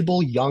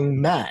eligible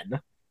young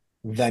men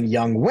than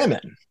young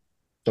women.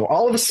 So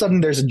all of a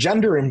sudden there's a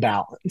gender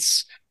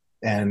imbalance,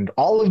 and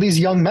all of these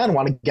young men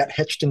want to get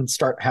hitched and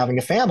start having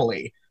a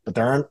family, but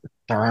there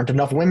aren't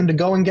enough women to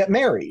go and get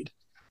married.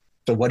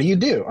 So what do you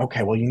do?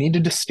 Okay, well, you need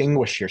to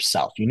distinguish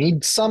yourself. You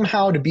need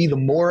somehow to be the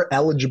more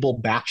eligible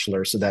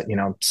bachelor so that,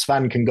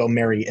 Sven can go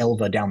marry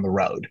Ilva down the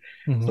road.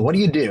 So what do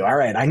you do? All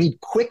right, I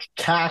need quick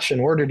cash in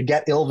order to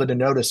get Ilva to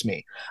notice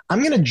me.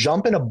 I'm going to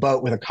jump in a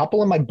boat with a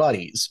couple of my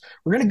buddies.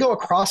 We're going to go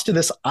across to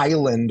this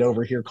island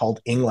over here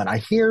called England. I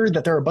hear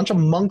that there are a bunch of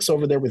monks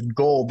over there with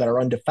gold that are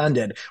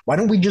undefended. Why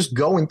don't we just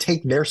go and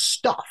take their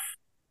stuff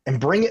and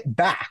bring it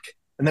back?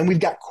 And then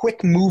we've got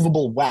quick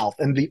movable wealth.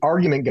 And the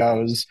argument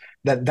goes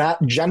that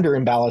gender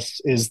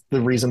imbalance is the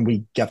reason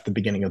we get the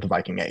beginning of the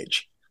Viking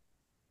Age,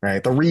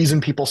 right? The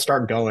reason people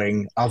start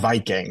going a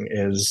Viking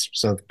is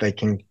so they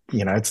can,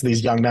 it's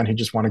these young men who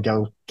just want to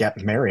go get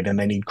married and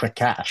they need quick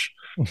cash.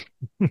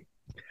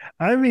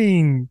 I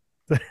mean,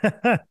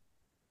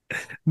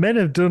 men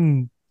have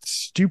done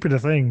stupider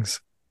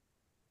things.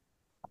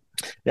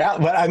 Yeah,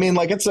 but I mean,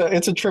 like it's a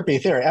trippy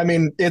theory. I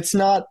mean, it's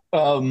not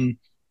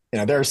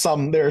there are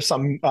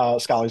some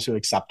scholars who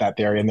accept that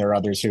theory, and there are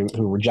others who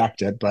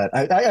reject it. But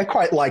I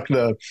quite like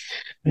the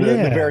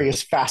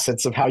various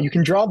facets of how you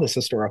can draw this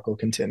historical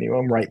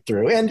continuum right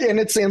through, and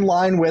it's in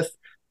line with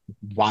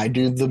why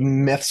do the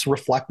myths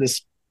reflect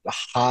this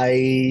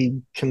high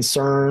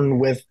concern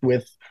with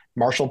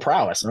martial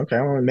prowess? Okay,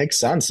 well, it makes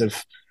sense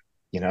if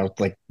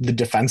like the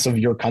defense of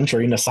your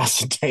country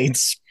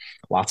necessitates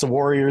lots of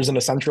warriors and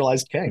a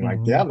centralized king. Like,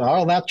 yeah,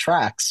 all that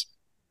tracks.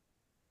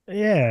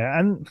 Yeah,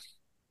 and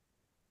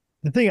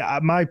the thing,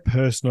 my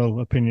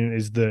personal opinion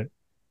is that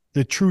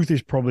the truth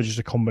is probably just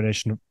a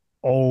combination of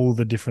all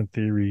the different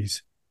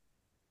theories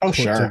put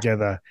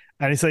together.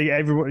 And it's like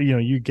everybody,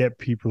 you get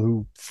people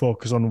who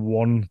focus on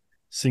one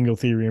single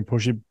theory and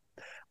push it.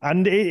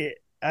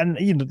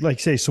 And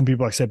like say, some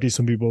people accept it,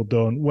 some people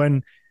don't.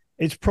 When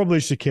it's probably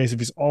just a case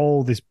of it's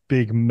all this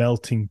big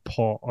melting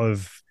pot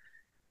of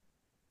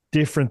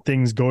different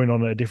things going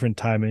on at a different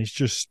time. And it's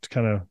just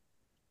kind of,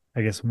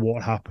 I guess,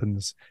 what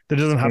happens. There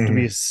doesn't have to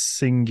be a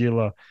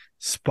singular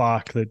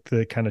spark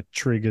that kind of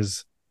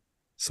triggers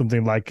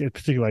something like,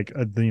 particularly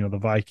like the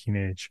Viking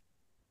Age.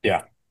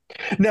 Yeah.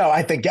 No,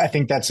 I think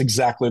that's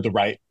exactly the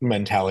right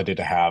mentality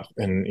to have.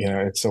 And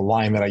it's a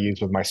line that I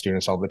use with my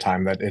students all the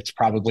time, that it's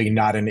probably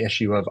not an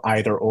issue of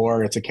either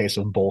or, it's a case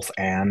of both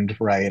and,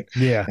 right?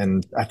 Yeah.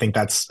 And I think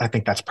that's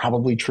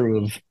probably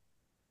true of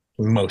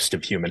most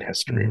of human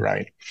history, Mhm.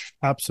 right?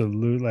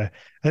 Absolutely.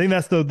 I think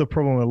that's the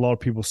problem a lot of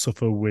people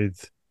suffer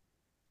with.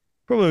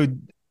 Probably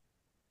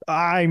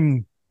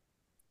I'm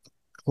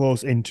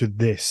close into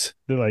this.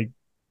 Like,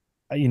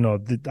 I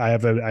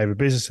have a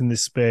business in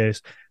this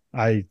space. We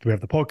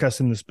have the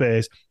podcast in the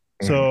space.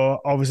 Mhm. So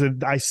obviously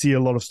I see a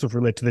lot of stuff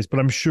related to this, but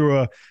I'm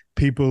sure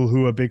people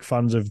who are big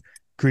fans of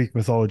Greek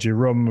mythology,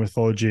 Roman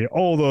mythology,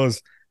 all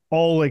those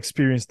all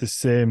experience the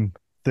same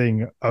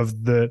thing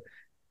of the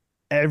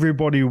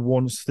everybody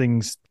wants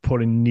things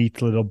put in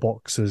neat little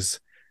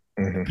boxes.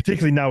 Mhm.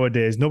 Particularly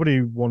nowadays,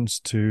 nobody wants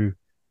to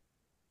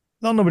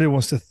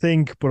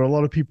think, but a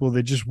lot of people,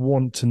 they just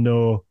want to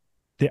know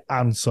the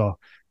answer.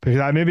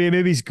 Because maybe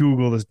it's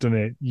Google that's done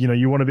it.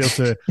 You want to be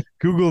able to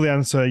Google the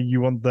answer. You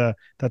want that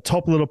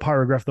top little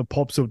paragraph that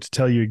pops up to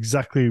tell you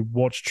exactly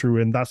what's true,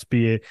 and that's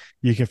be it.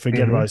 You can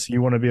forget about Mhm. it. So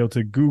you want to be able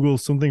to Google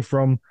something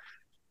from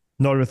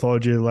Nordic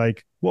mythology,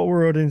 like what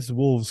were Odin's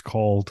wolves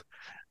called,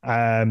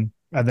 and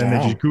then they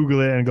Yeah. just Google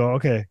it and go,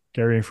 okay,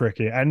 Gary and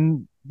Fricky,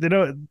 and they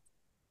don't,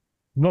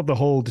 not the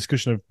whole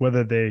discussion of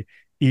whether they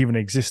even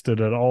existed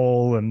at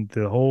all and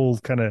the whole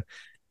kind of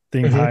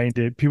thing Mhm. behind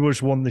it. People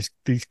just want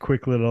these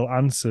quick little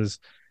answers,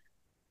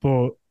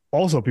 but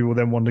also people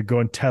then want to go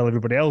and tell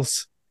everybody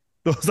else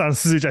those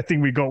answers, which I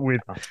think we got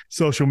with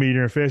social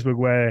media and Facebook,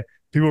 where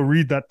people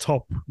read that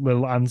top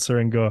little answer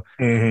and go,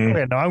 Mhm.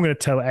 okay, now I'm going to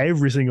tell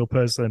every single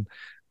person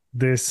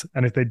this,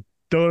 and if they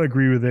don't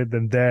agree with it,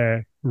 then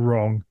they're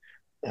wrong.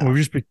 And Yeah.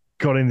 we've just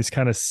got in this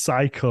kind of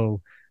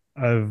cycle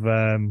of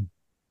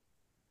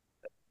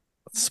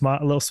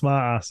smart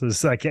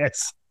asses, I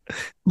guess.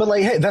 But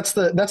like, hey, that's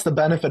the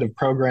benefit of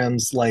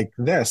programs like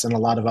this and a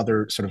lot of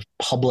other sort of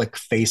public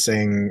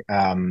facing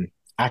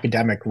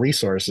academic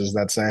resources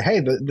that say, hey,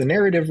 the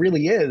narrative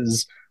really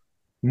is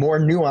more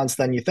nuanced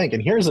than you think,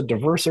 and here's a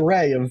diverse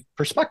array of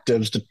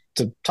perspectives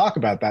to talk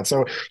about that.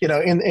 So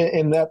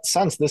in that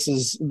sense,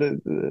 this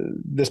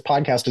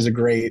podcast is a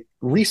great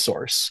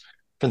resource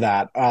for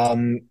that.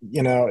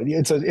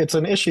 It's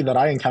an issue that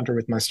I encounter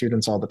with my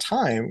students all the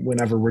time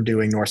whenever we're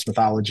doing Norse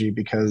mythology,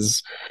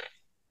 because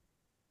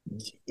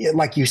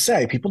like you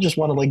say, people just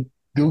want to like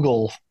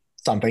Google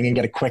something and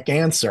get a quick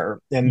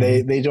answer, and they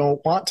Mm-hmm. they don't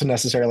want to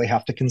necessarily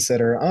have to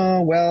consider,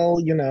 oh well,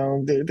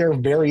 there are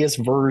various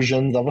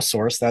versions of a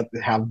source that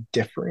have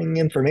differing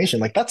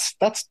information. Like that's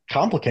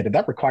complicated,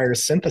 that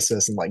requires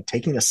synthesis and like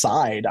taking a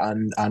side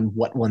on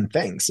what one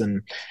thinks,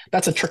 and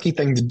that's a tricky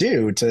thing to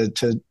do,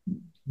 to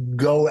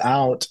go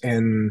out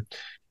and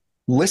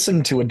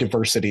listen to a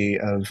diversity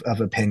of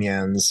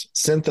opinions,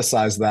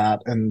 synthesize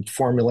that, and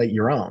formulate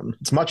your own.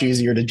 It's much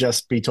easier to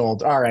just be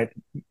told, all right,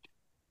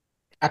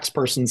 X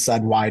person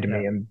said Y to Yeah.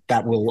 me, and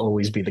that will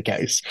always be the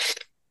case.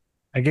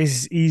 I guess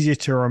it's easier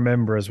to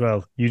remember as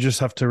well. You just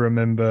have to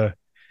remember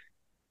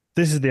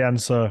this is the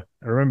answer.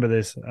 I remember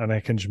this, and I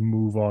can just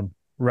move on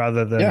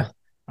rather than Yeah.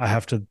 I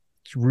have to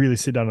really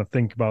sit down and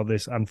think about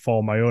this and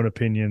form my own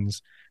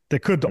opinions. They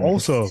could Mm-hmm.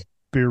 also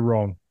be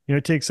wrong.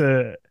 It takes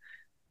a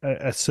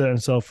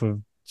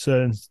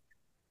certain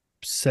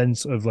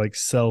sense of like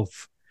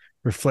self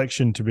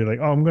reflection to be like,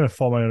 oh, I'm going to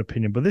form my own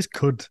opinion, but this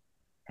could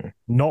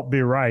not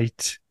be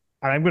right,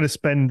 and I'm going to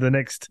spend the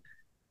next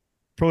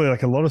probably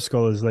like a lot of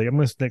scholars, like I'm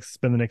going to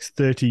spend the next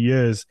 30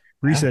 years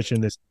Yeah.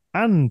 researching this,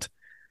 and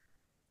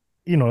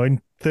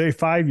in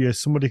 35 years,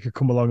 somebody could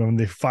come along and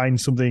they find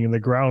something in the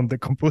ground that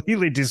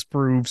completely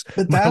disproves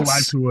But my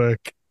life's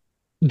work.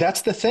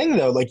 that's the thing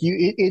though. Like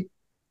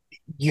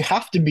you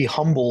have to be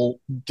humble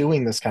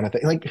doing this kind of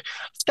thing. Like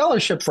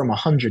scholarship from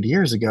 100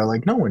 years ago,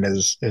 like no one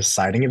is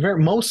citing it.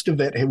 Most of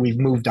it we've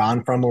moved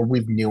on from, or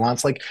we've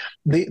nuanced. Like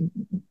the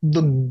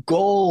the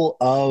goal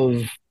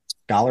of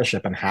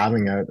scholarship and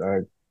having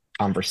a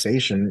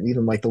conversation,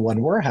 even like the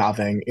one we're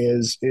having,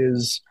 is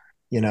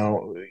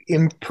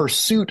in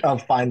pursuit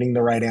of finding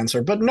the right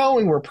answer, but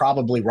knowing we're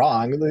probably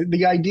wrong.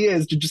 The idea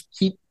is to just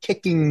keep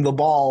kicking the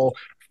ball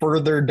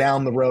further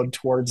down the road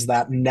towards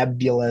that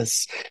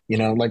nebulous,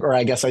 like, or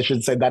I guess I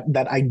should say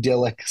that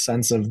idyllic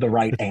sense of the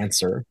right The,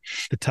 answer.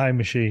 the time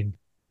machine.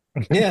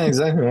 Yeah,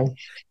 exactly.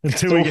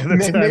 Until we So get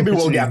the time maybe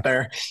we'll get machine.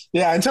 there.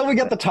 Yeah, until we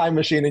get the time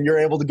machine and you're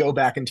able to go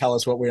back and tell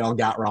us what we all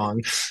got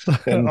wrong.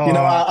 And Oh,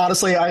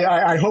 honestly,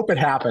 I hope it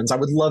happens. I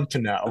would love to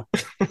know.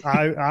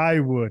 I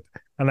would,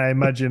 and I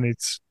imagine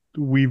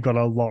we've got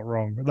a lot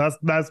wrong.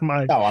 That's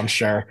my. Oh, I'm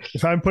sure.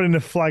 If I'm putting a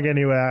flag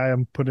anywhere, I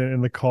am putting it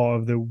in the court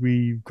of that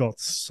we've got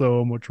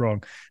so much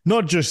wrong.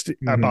 Not just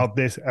Hmm. about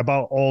this,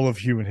 about all of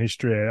human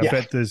history. I Yeah.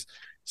 bet there's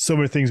so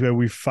many things where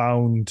we've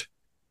found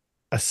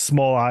a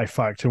small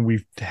artifact and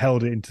we've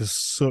held it into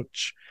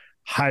such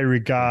high Hmm.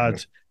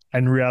 regard,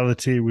 and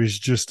reality was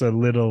just a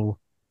little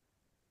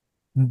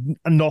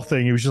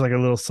nothing. It was just like a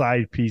little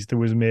side piece that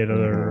was made,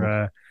 or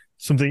Hmm.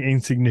 something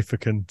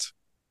insignificant.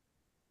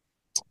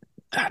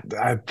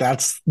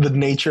 that's the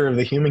nature of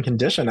the human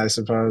condition, I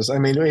suppose. I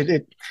mean,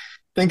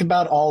 think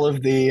about all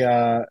of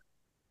the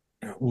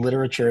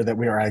literature that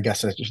we are, I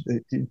guess,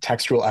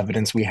 textual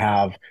evidence we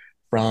have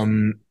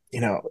from,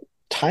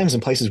 times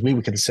and places we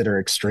would consider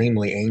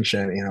extremely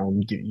ancient,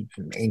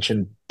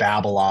 ancient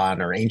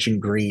Babylon or ancient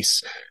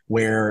Greece,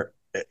 where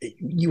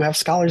you have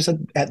scholars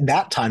at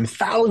that time,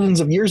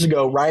 thousands of years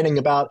ago, writing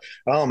about,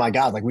 oh my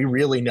God, like we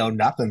really know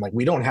nothing. Like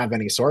we don't have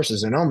any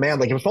sources. And oh man,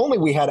 like if only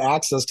we had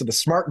access to the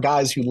smart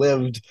guys who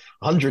lived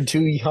 100,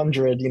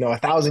 200,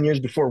 1,000 years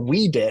before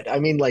we did. I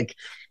mean, like,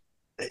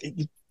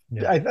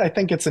 Yeah. I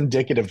think it's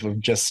indicative of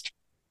just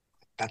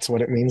that's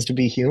what it means to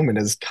be human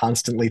is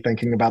constantly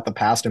thinking about the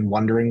past and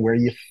wondering where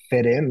you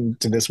fit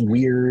into this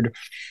weird,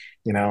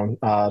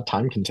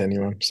 time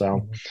continuum.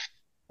 So,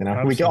 Mhm.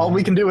 all we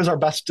Absolutely. can do is our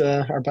best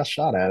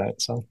shot at it.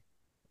 So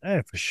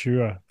Yeah, for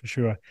sure, for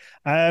sure.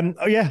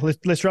 Oh yeah,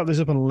 let's wrap this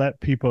up and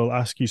let people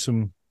ask you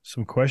some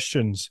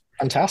questions.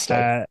 fantastic.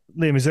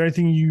 Liam, is there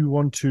anything you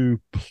want to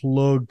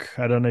plug?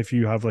 I don't know if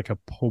you have like a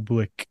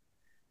public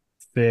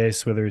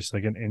face, whether it's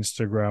like an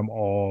Instagram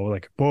or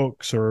like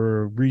books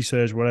or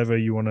research, whatever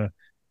you want to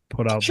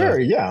put out Sure, there.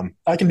 yeah,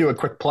 I can do a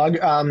quick plug.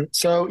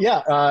 So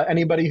yeah,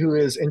 anybody who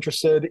is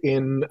interested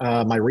in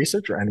my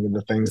research or any of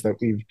the things that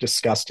we've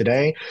discussed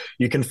today,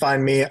 you can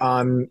find me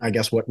on, I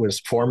guess, what was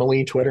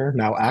formerly Twitter,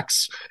 now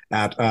X,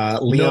 at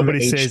Liam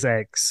Nobody H. says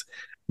X.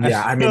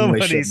 Yeah, I mean they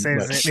Nobody shouldn't,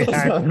 says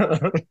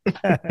but it.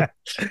 Yeah.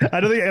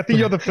 I think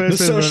you're the the first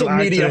person social I've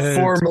media actually heard.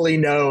 formerly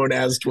known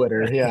as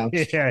Twitter. Yeah.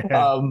 Yeah, yeah.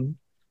 Um,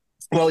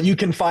 well, you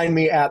can find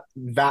me at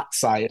that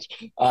site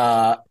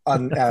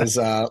as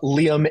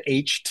Liam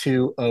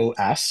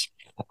H2OS.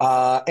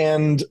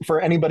 And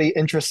for anybody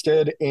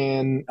interested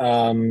in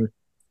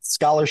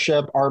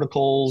scholarship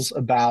articles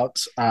about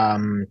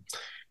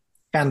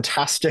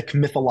fantastic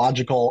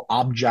mythological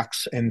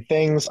objects and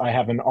things, I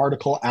have an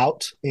article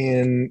out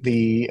in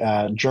the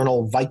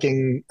journal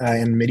Viking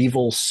and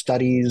Medieval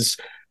Studies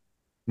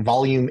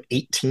volume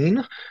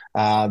 18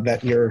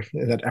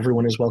 that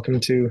everyone is welcome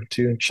to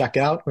check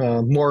out.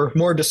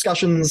 More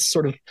discussions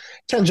sort of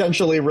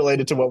tangentially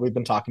related to what we've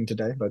been talking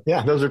today, but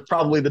yeah, those are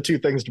probably the two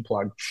things to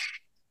plug.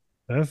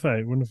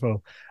 Perfect.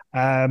 Wonderful.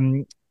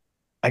 Um,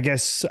 I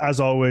guess as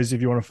always,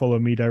 if you want to follow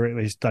me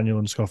directly, it's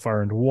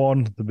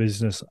Daniel_Farrand1, the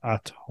business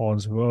at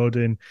Horns of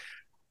Odin.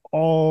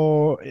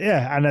 Or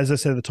yeah, and as I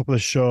said at the top of the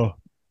show,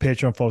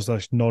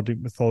 Patreon/Nordic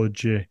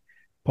Mythology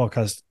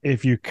podcast.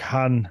 If you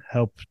can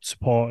help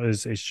support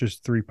us, it's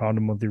just £3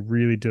 a month. It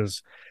really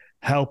does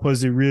help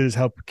us. It really does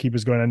help keep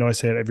us going. I know I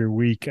say it every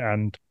week,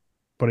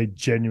 but it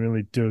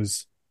genuinely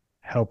does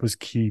help us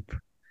keep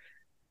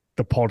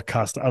the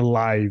podcast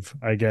alive,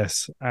 I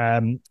guess.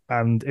 And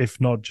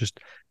if not, just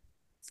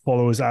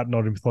follow us at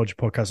Nordic Mythology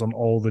Podcast on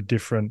all the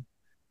different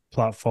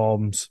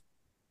platforms.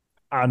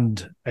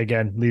 And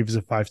again, leave us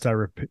a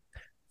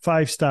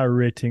five-star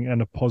rating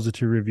and a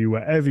positive review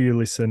wherever you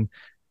listen,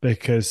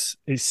 because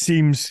it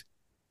seems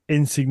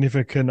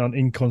insignificant and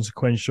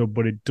inconsequential,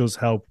 but it does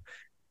help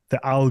the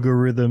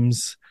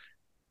algorithms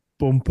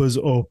bump us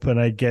up, and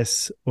I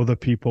guess other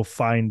people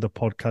find the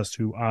podcast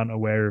who aren't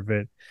aware of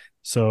it.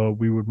 So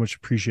we would much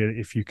appreciate it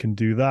if you can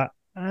do that.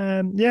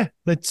 Yeah,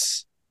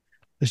 let's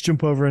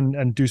jump over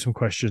and do some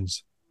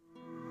questions.